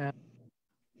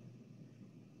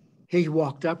he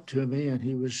walked up to me, and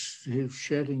he was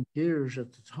shedding tears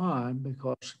at the time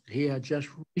because he had just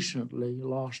recently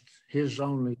lost his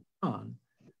only son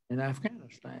in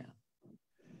Afghanistan,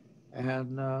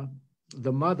 and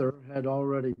the mother had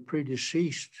already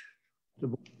predeceased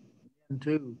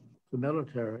into the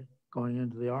military, going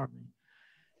into the army,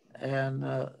 and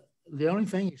the only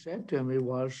thing he said to me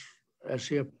was, as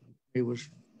he was,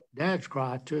 "Dad's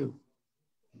cried too."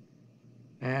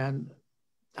 And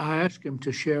I asked him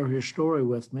to share his story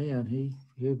with me, and he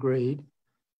agreed.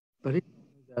 But he told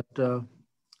me that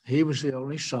he was the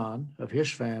only son of his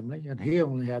family, and he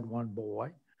only had one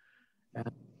boy, and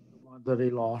the one that he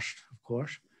lost, of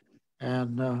course,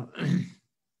 and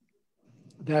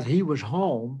that he was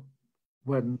home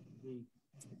when the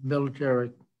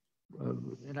military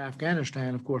in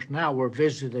Afghanistan. Of course, now we're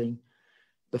visiting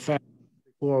the family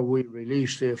before we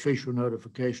release the official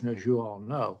notification, as you all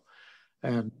know.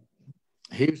 And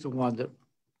he's the one that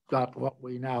got what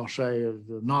we now say is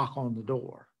the knock on the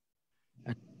door.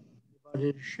 And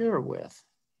nobody to share with.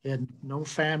 He had no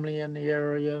family in the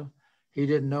area. He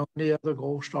didn't know any other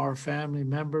Gold Star family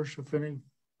members of any,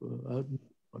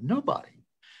 nobody.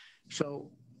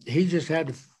 So he just had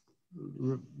to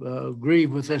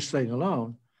grieve with this thing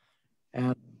alone.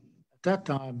 And at that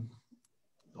time,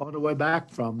 on the way back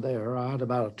from there, I had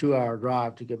about a 2-hour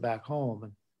drive to get back home.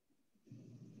 And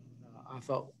I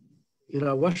thought,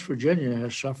 West Virginia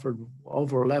has suffered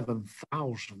over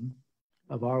 11,000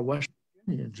 of our West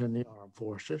Virginians in the armed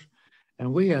forces.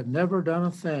 And we had never done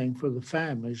a thing for the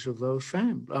families of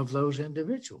those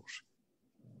individuals.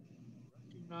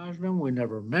 We recognized them. We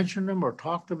never mentioned them or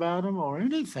talked about them or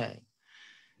anything.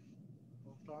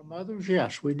 Gold Star mothers,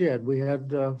 yes, we did. We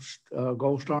had a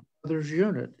Gold Star mothers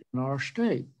unit in our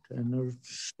state, and there's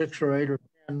 6 or 8 or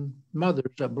 10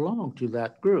 mothers that belong to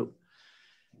that group.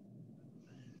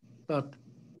 But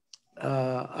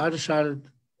I decided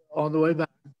on the way back,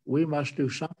 we must do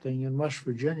something in West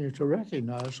Virginia to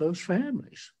recognize those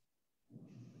families.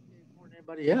 More than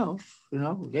anybody else,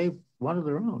 gave one of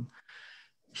their own.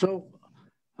 So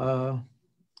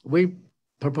we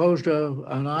proposed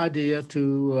an idea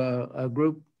to a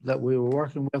group that we were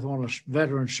working with on a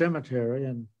veteran cemetery,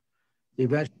 and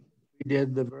eventually we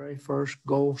did the very first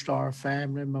Gold Star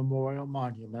Family Memorial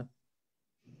Monument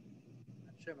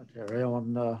cemetery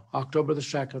on October the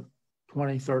 2nd,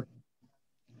 2013.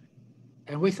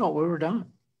 And we thought we were done.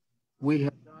 We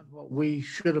had done what we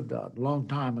should have done a long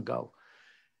time ago.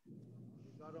 We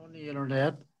got on the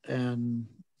internet, and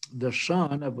the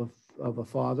son of a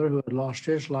father who had lost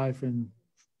his life in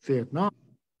Vietnam,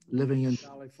 living in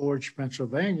Valley Forge,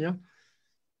 Pennsylvania,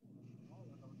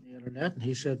 on the internet, and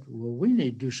he said, well, we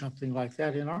need to do something like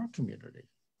that in our community.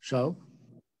 So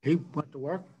he went to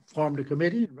work, formed a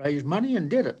committee, raised money, and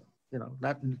did it. You know,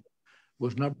 that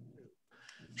was number two.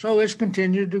 So it's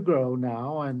continued to grow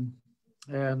now, and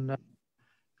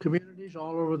communities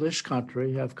all over this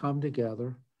country have come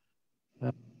together,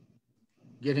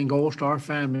 getting Gold Star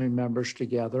family members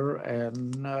together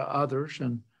and others.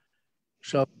 And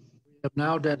so we have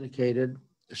now dedicated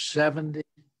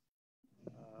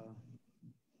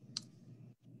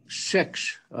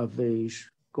 76 of these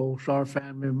Gold Star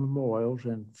family memorials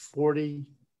in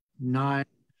 49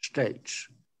 states,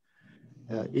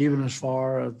 even as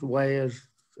far away as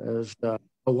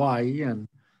Hawaii. And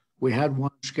we had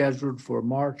one scheduled for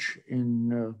March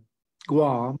in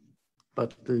Guam,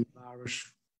 but the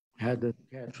virus had to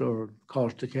cancel or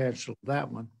caused to cancel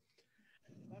that one.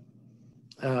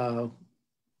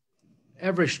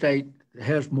 Every state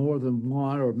has more than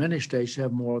one, or many states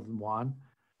have more than one.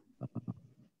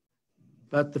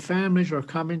 But the families are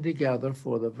coming together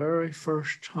for the very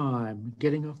first time,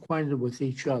 getting acquainted with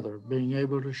each other, being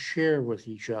able to share with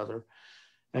each other,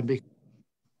 and be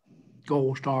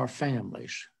Gold Star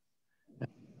families.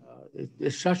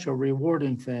 It's such a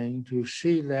rewarding thing to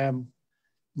see them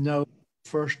know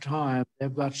first time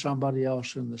they've got somebody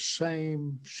else in the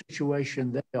same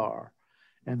situation they are,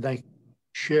 and they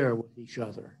share with each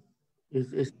other.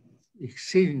 It's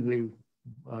exceedingly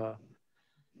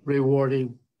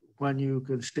rewarding when you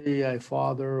can see a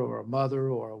father or a mother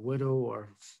or a widow or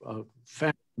a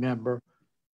family member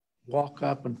walk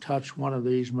up and touch one of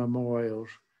these memorials,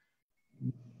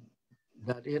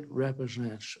 that it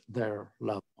represents their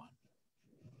loved one.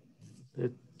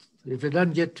 If it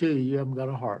doesn't get to you, you haven't got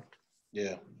a heart.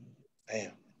 Yeah,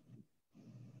 damn.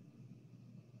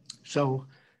 So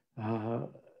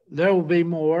there will be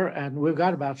more, and we've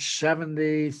got about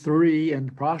 73 in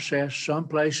the process,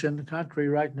 someplace in the country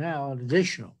right now,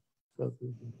 additional. So,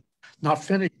 not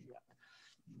finished yet,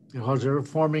 because they're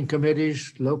forming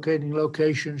committees, locating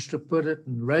locations to put it,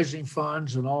 and raising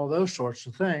funds and all those sorts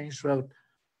of things. So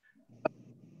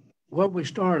when we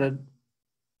started,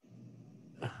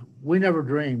 we never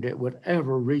dreamed it would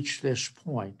ever reach this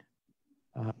point.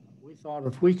 We thought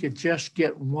if we could just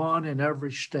get one in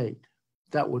every state,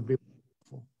 that would be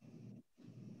wonderful.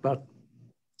 But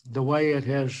the way it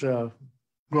has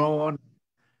grown,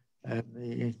 and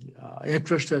the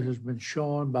interest that has been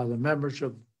shown by the members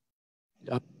of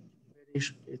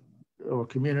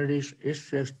communities, it's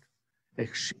just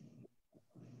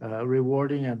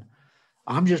rewarding. And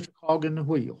I'm just a cog in the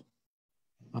wheel.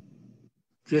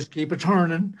 Just keep it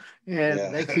turning, and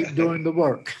they keep doing the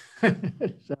work.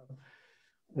 So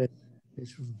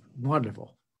it's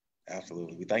wonderful.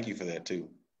 Absolutely. We thank you for that too.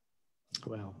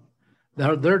 Well,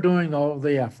 they're doing all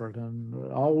the effort, and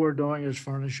all we're doing is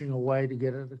furnishing a way to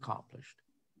get it accomplished.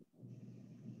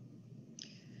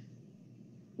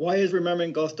 Why is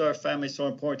remembering Gold Star family so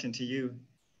important to you?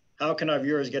 How can our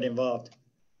viewers get involved?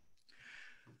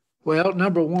 Well,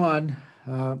 number one,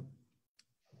 when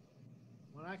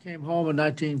I came home in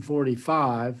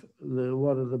 1945,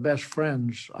 one of the best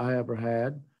friends I ever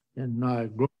had in my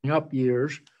growing up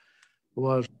years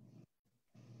was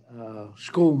a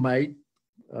schoolmate,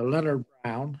 Leonard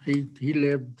Brown. He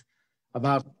lived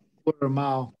about a quarter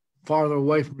mile farther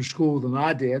away from the school than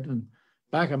I did. And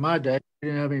back in my day, we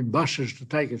didn't have any buses to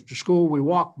take us to school. We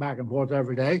walked back and forth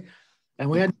every day. And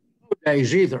we had no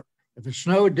days either. If it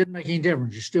snowed, it didn't make any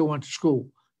difference. You still went to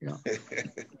school. You know.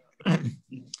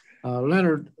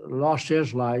 Leonard lost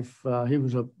his life. He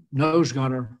was a nose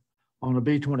gunner on a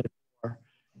B-24.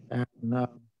 And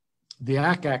the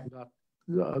ACAC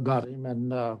got him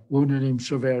and wounded him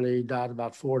severely. He died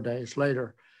about 4 days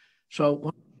later. So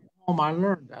when I came home, I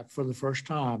learned that for the first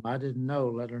time. I didn't know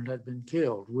Leonard had been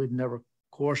killed. We'd never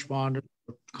corresponded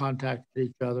or contacted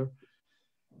each other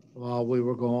while we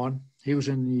were gone. He was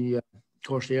in the, of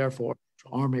course, the Air Force,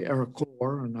 Army Air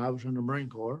Corps, and I was in the Marine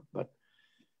Corps. But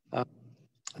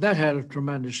that had a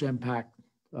tremendous impact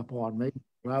upon me.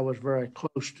 I was very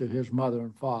close to his mother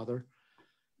and father.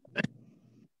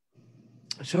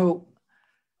 So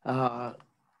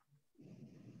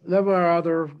There were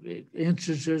other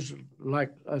instances,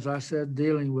 like, as I said,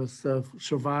 dealing with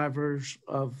survivors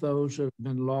of those that have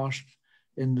been lost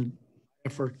in the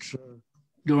efforts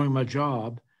doing my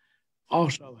job,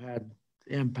 also had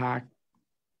impact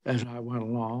as I went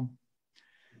along.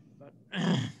 But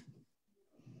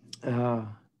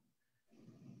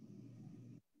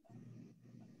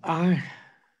I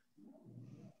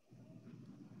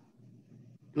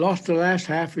lost the last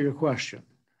half of your question.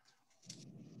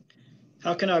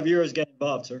 How can our viewers get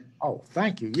involved, sir? Oh,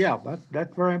 thank you. Yeah,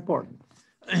 that's very important.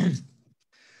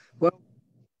 Well,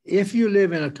 if you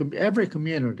live in every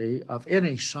community of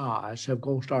any size have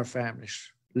Gold Star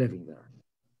families living there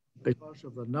because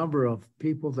of the number of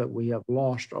people that we have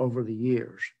lost over the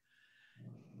years.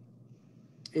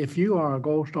 If you are a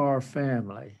Gold Star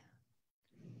family,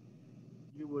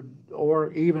 you would,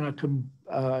 or even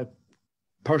a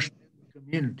person in the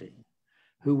community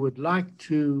who would like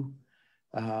to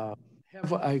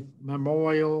have a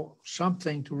memorial,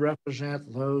 something to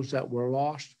represent those that were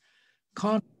lost,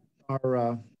 contact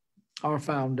our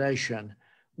foundation.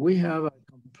 We have a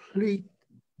complete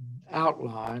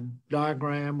outline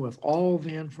diagram with all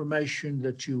the information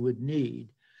that you would need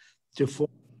to form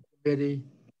a committee,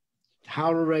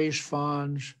 how to raise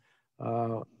funds,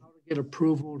 how to get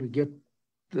approval, to get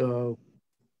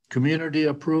community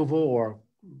approval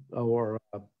or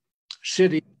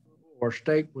city or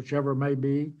state, whichever may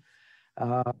be.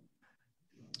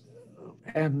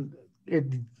 And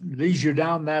it leads you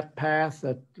down that path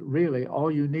that really all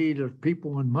you need are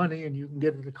people and money, and you can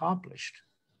get it accomplished.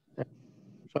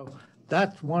 So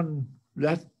that's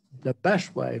the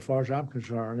best way, as far as I'm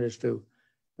concerned, is to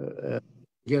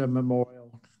get a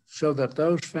memorial so that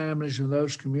those families and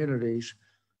those communities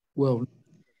will know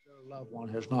that their loved one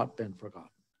has not been forgotten.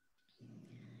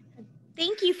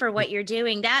 Thank you for what you're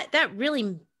doing. That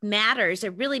really matters.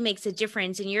 It really makes a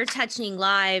difference, and you're touching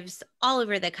lives all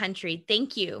over the country.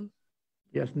 Thank you.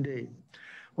 Yes, indeed.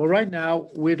 Well, right now,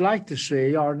 we'd like to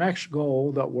see our next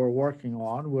goal that we're working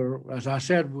on. As I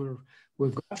said,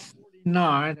 we've got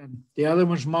 49, and the other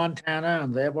one's Montana,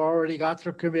 and they've already got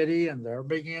their committee, and they're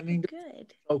beginning to.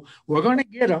 Good. So we're going to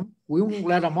get them. We won't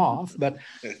let them off, but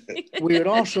we would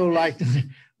also like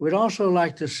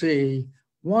to see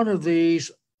one of these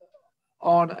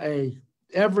on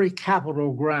every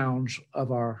capital grounds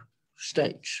of our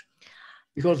states,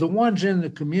 because the ones in the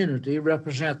community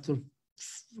represent the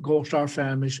Gold Star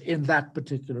families in that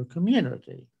particular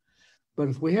community. But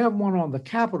if we have one on the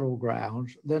Capitol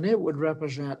grounds, then it would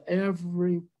represent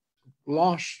every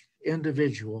lost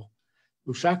individual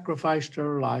who sacrificed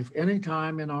their life any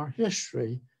time in our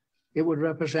history. It would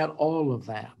represent all of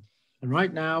them. And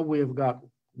right now we have got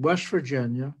West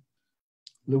Virginia,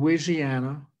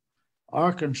 Louisiana,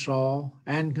 Arkansas,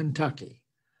 and Kentucky.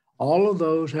 All of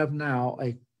those have now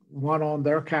one on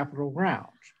their Capitol grounds.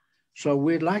 So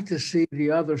we'd like to see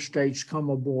the other states come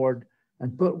aboard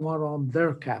and put one on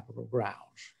their capital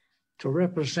grounds to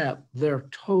represent their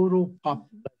total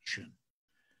population.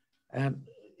 And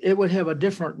it would have a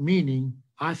different meaning,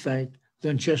 I think,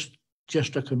 than just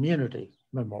a community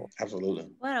memorial. Absolutely.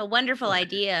 What a wonderful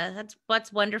idea.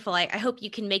 That's wonderful. I hope you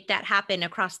can make that happen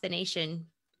across the nation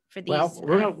for these.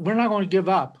 Well, we're not going to give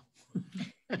up.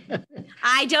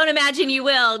 I don't imagine you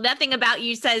will. Nothing about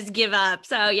you says give up.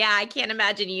 So yeah, I can't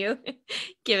imagine you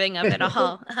giving up at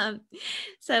all.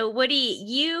 So Woody,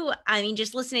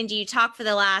 just listening to you talk for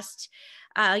the last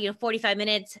 45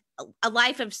 minutes, a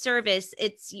life of service.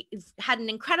 You've had an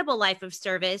incredible life of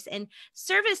service, and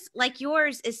service like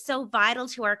yours is so vital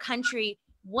to our country.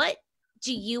 What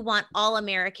do you want all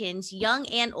Americans, young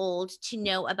and old, to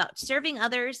know about serving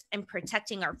others and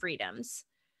protecting our freedoms?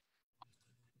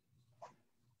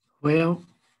 Well,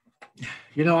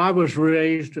 I was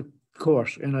raised, of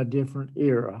course, in a different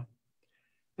era,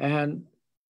 and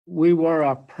we were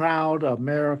a proud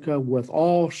America with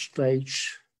all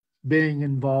states being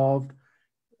involved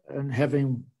and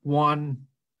having one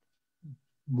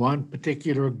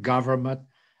particular government.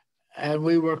 And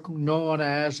we were known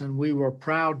as, and we were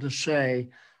proud to say,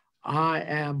 I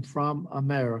am from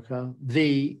America,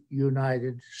 the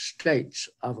United States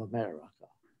of America.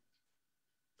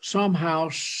 Somehow,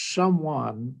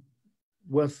 someone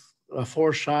with a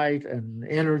foresight and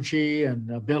energy and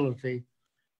ability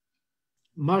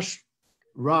must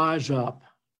rise up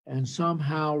and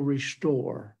somehow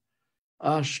restore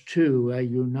us to a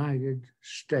United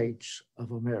States of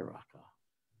America.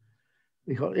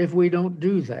 Because if we don't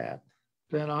do that,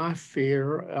 then I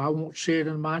fear, I won't see it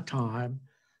in my time,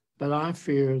 but I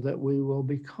fear that we will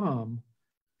become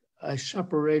a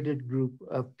separated group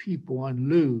of people and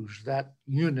lose that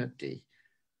unity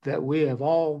that we have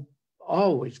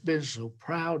always been so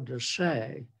proud to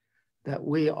say that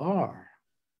we are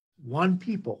one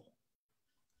people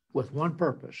with one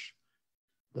purpose,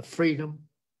 the freedom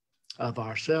of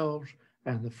ourselves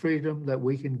and the freedom that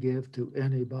we can give to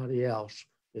anybody else.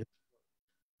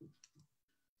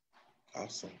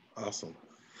 Awesome. Awesome.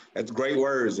 That's great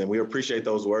words, and we appreciate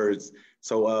those words.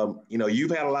 So,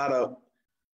 you've had a lot of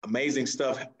amazing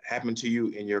stuff happen to you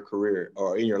in your career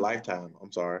or in your lifetime.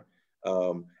 I'm sorry.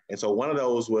 And so one of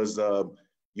those was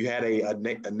you had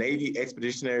a Navy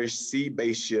Expeditionary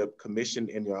Sea-based ship commissioned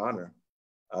in your honor,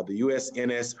 the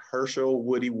USNS Hershel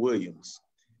Woody Williams,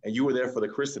 and you were there for the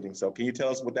christening. So can you tell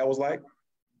us what that was like?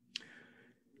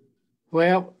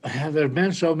 Well, there have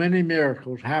been so many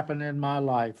miracles happen in my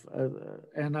life,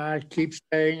 and I keep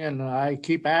saying, and I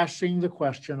keep asking the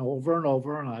question over and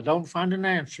over, and I don't find an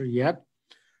answer yet.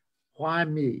 Why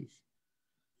me?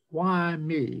 Why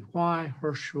me? Why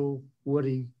Hershel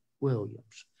Woody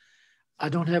Williams? I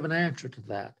don't have an answer to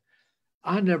that.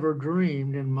 I never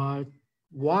dreamed in my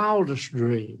wildest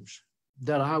dreams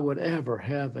that I would ever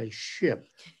have a ship,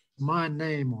 my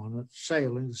name on it,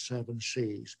 sailing the seven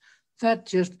seas. That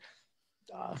just,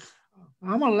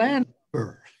 I'm a land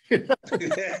bird. I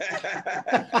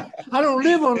don't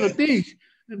live on the beach.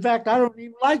 In fact, I don't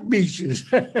even like beaches.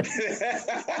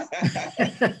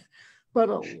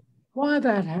 But why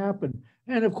that happened?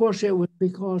 And of course, it was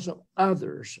because of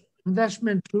others. And that's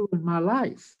been true in my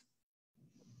life.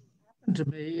 What happened to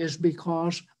me is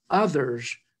because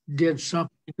others did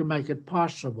something to make it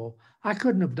possible. I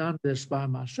couldn't have done this by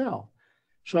myself.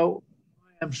 So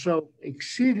I am so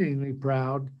exceedingly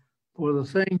proud for the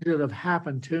things that have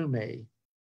happened to me,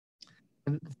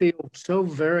 and feel so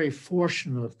very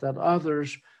fortunate that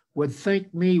others would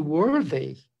think me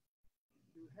worthy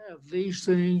to have these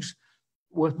things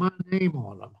with my name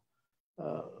on them.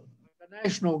 The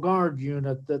National Guard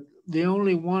unit, that the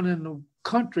only one in the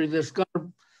country that's got a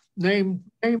name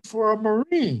for a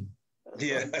Marine.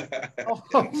 Yeah. All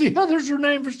the others are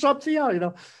named for something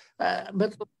else,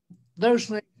 but those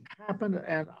things happen,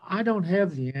 and I don't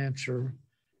have the answer,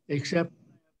 except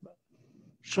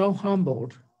so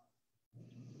humbled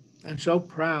and so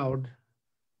proud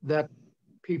that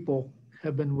people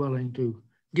have been willing to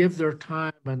give their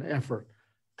time and effort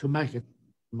to make it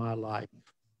in my life.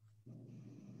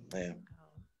 Man.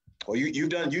 Well, you've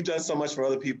done so much for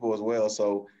other people as well.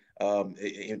 So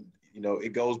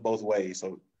it goes both ways.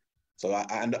 So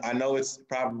I know it's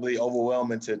probably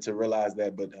overwhelming to realize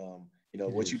that, but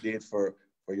what you did for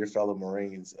your fellow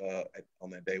Marines on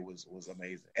that day was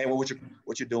amazing, and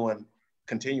what you're doing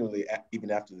continually even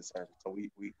after the service. So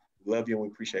we love you and we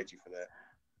appreciate you for that.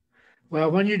 Well,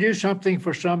 when you do something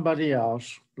for somebody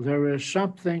else, there is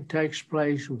something takes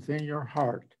place within your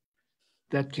heart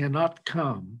that cannot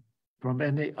come from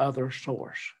any other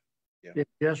source. Yeah. It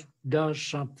just does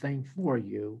something for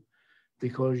you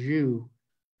because you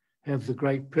have the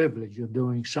great privilege of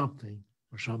doing something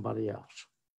for somebody else.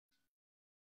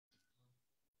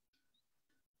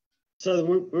 So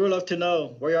we would love to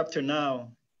know where you're up to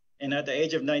now. And at the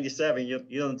age of 97,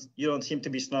 you don't seem to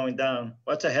be slowing down.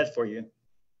 What's ahead for you?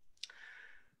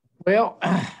 Well,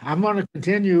 I'm going to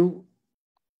continue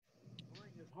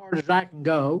going as hard as I can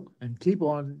go and keep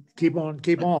on.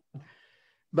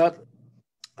 But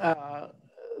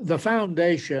the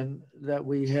foundation that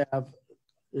we have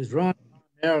is run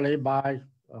primarily by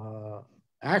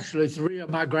actually three of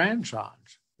my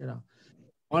grandsons.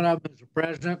 One of them is the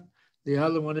president, the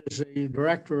other one is the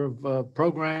director of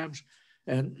programs,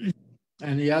 and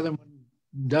the other one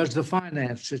does the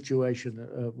finance situation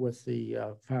with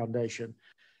the foundation.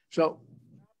 So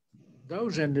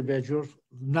those individuals,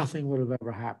 nothing would have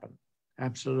ever happened,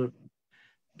 absolutely.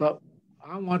 But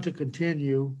I want to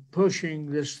continue pushing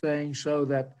this thing so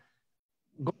that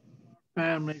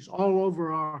families all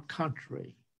over our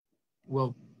country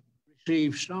will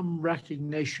receive some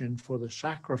recognition for the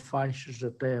sacrifices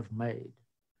that they have made.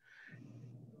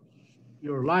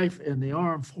 Your life in the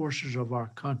armed forces of our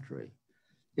country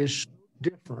is so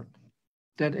different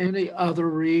than any other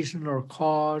reason or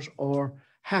cause or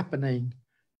happening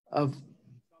of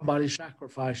somebody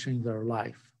sacrificing their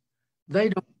life. They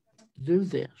don't have to do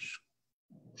this.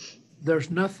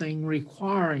 There's nothing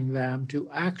requiring them to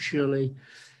actually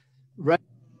raise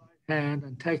their right hand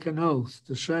and take an oath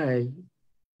to say,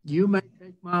 you may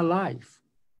take my life,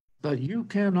 but you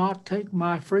cannot take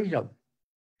my freedom.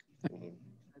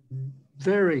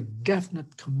 Very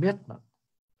definite commitment.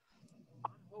 I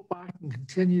hope I can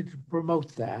continue to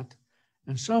promote that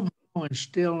and somehow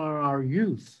instill in our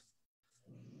youth,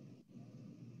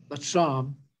 but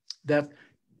some, that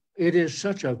it is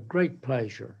such a great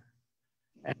pleasure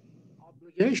and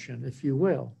obligation, if you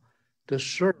will, to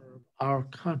serve our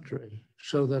country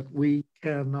so that we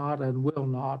cannot and will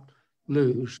not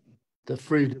lose the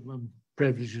freedom and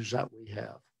privileges that we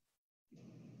have.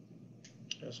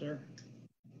 Yes, sir.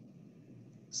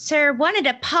 Sir, wanted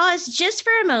to pause just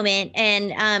for a moment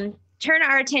and turn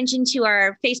our attention to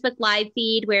our Facebook Live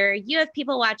feed, where you have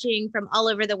people watching from all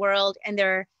over the world, and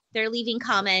they're leaving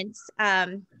comments.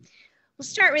 We'll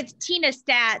start with Tina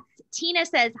Stats. Tina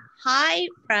says, "Hi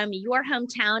from your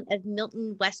hometown of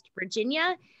Milton, West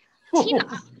Virginia."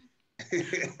 Tina.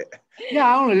 Yeah,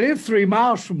 I only live 3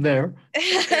 miles from there. So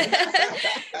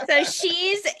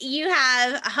you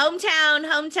have a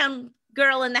hometown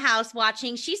girl in the house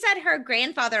watching. She said her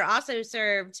grandfather also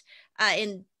served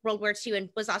in World War II and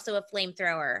was also a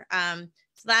flamethrower.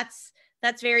 So that's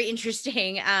very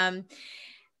interesting.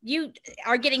 You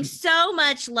are getting so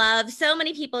much love. So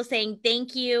many people saying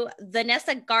thank you.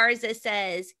 Vanessa Garza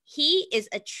says, "He is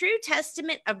a true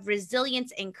testament of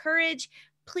resilience and courage.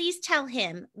 Please tell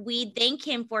him we thank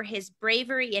him for his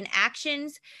bravery and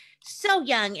actions. So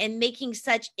young and making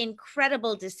such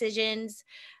incredible decisions."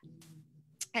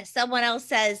 As someone else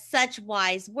says, "Such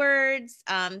wise words."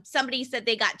 Somebody said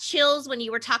they got chills when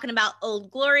you were talking about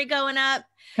Old Glory going up.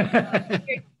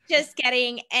 You're just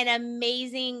getting an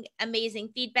amazing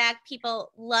feedback.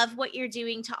 People love what you're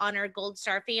doing to honor Gold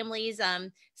Star families.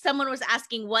 Someone was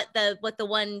asking what the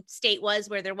one state was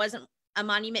where there wasn't a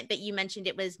monument, but you mentioned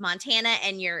it was Montana,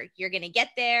 and you're going to get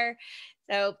there.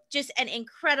 So just an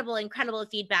incredible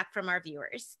feedback from our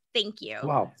viewers. Thank you.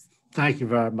 Wow. Thank you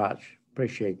very much.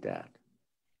 Appreciate that.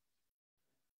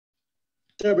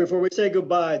 So before we say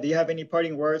goodbye, do you have any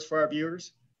parting words for our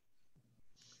viewers?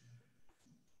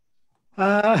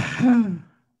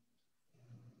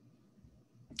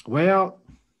 Well,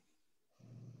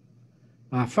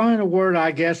 my final word,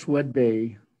 I guess, would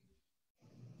be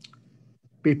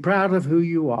proud of who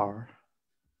you are.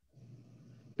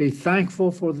 Be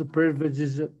thankful for the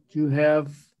privileges that you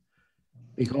have,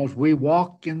 because we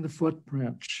walk in the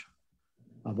footprints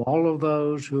of all of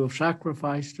those who have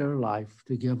sacrificed their life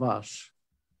to give us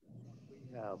what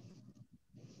we have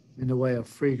in the way of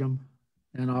freedom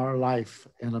in our life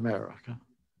in America.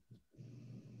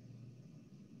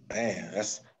 Man,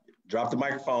 that's drop the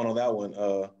microphone on that one.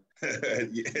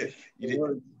 You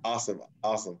did awesome.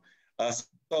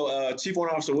 So Chief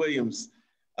Warrant Officer Williams,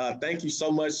 thank you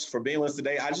so much for being with us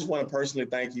today. I just want to personally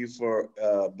thank you for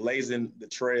blazing the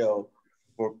trail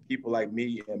for people like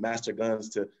me and Master Guns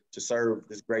to serve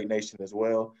this great nation as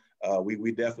well.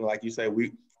 We definitely, like you say,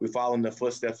 we follow in the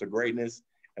footsteps of greatness,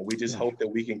 and we just hope that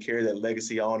we can carry that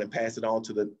legacy on and pass it on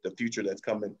to the future that's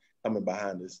coming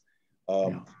behind us.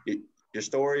 Your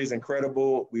story is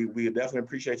incredible. We definitely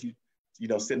appreciate you,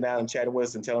 sitting down and chatting with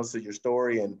us and telling us your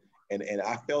story. And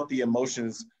I felt the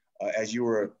emotions as you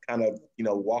were kind of,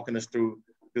 walking us through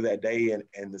that day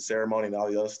and the ceremony and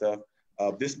all the other stuff.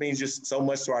 This means just so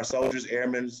much to our soldiers,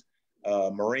 airmen,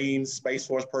 Marines, Space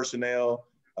Force personnel,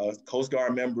 Coast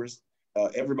Guard members.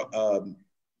 Everybody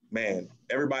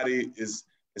is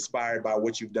inspired by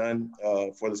what you've done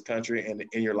for this country and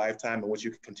in your lifetime and what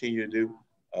you can continue to do.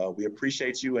 We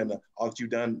appreciate you and all that you've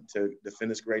done to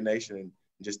defend this great nation, and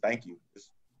just thank you. That's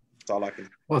all I can.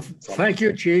 Well, thank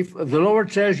you, Chief. The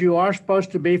Lord says you are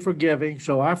supposed to be forgiving,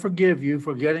 so I forgive you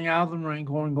for getting out of the ring,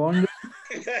 going to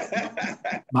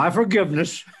my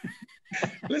forgiveness.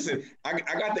 Listen, I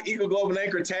got the Eagle Globe and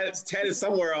Anchor tatted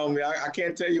somewhere on me. I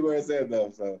can't tell you where it's at,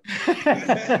 though. So,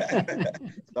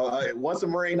 once a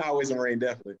Marine, always a Marine,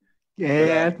 definitely.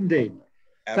 Yeah, indeed.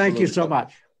 Absolutely. Thank you so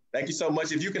much. Thank you so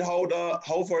much. If you could hold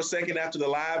for a second after the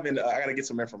live, and I got to get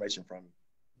some information from you.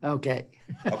 Okay.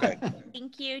 Okay.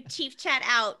 Thank you. Chief Chat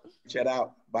out. Chat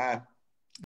out. Bye.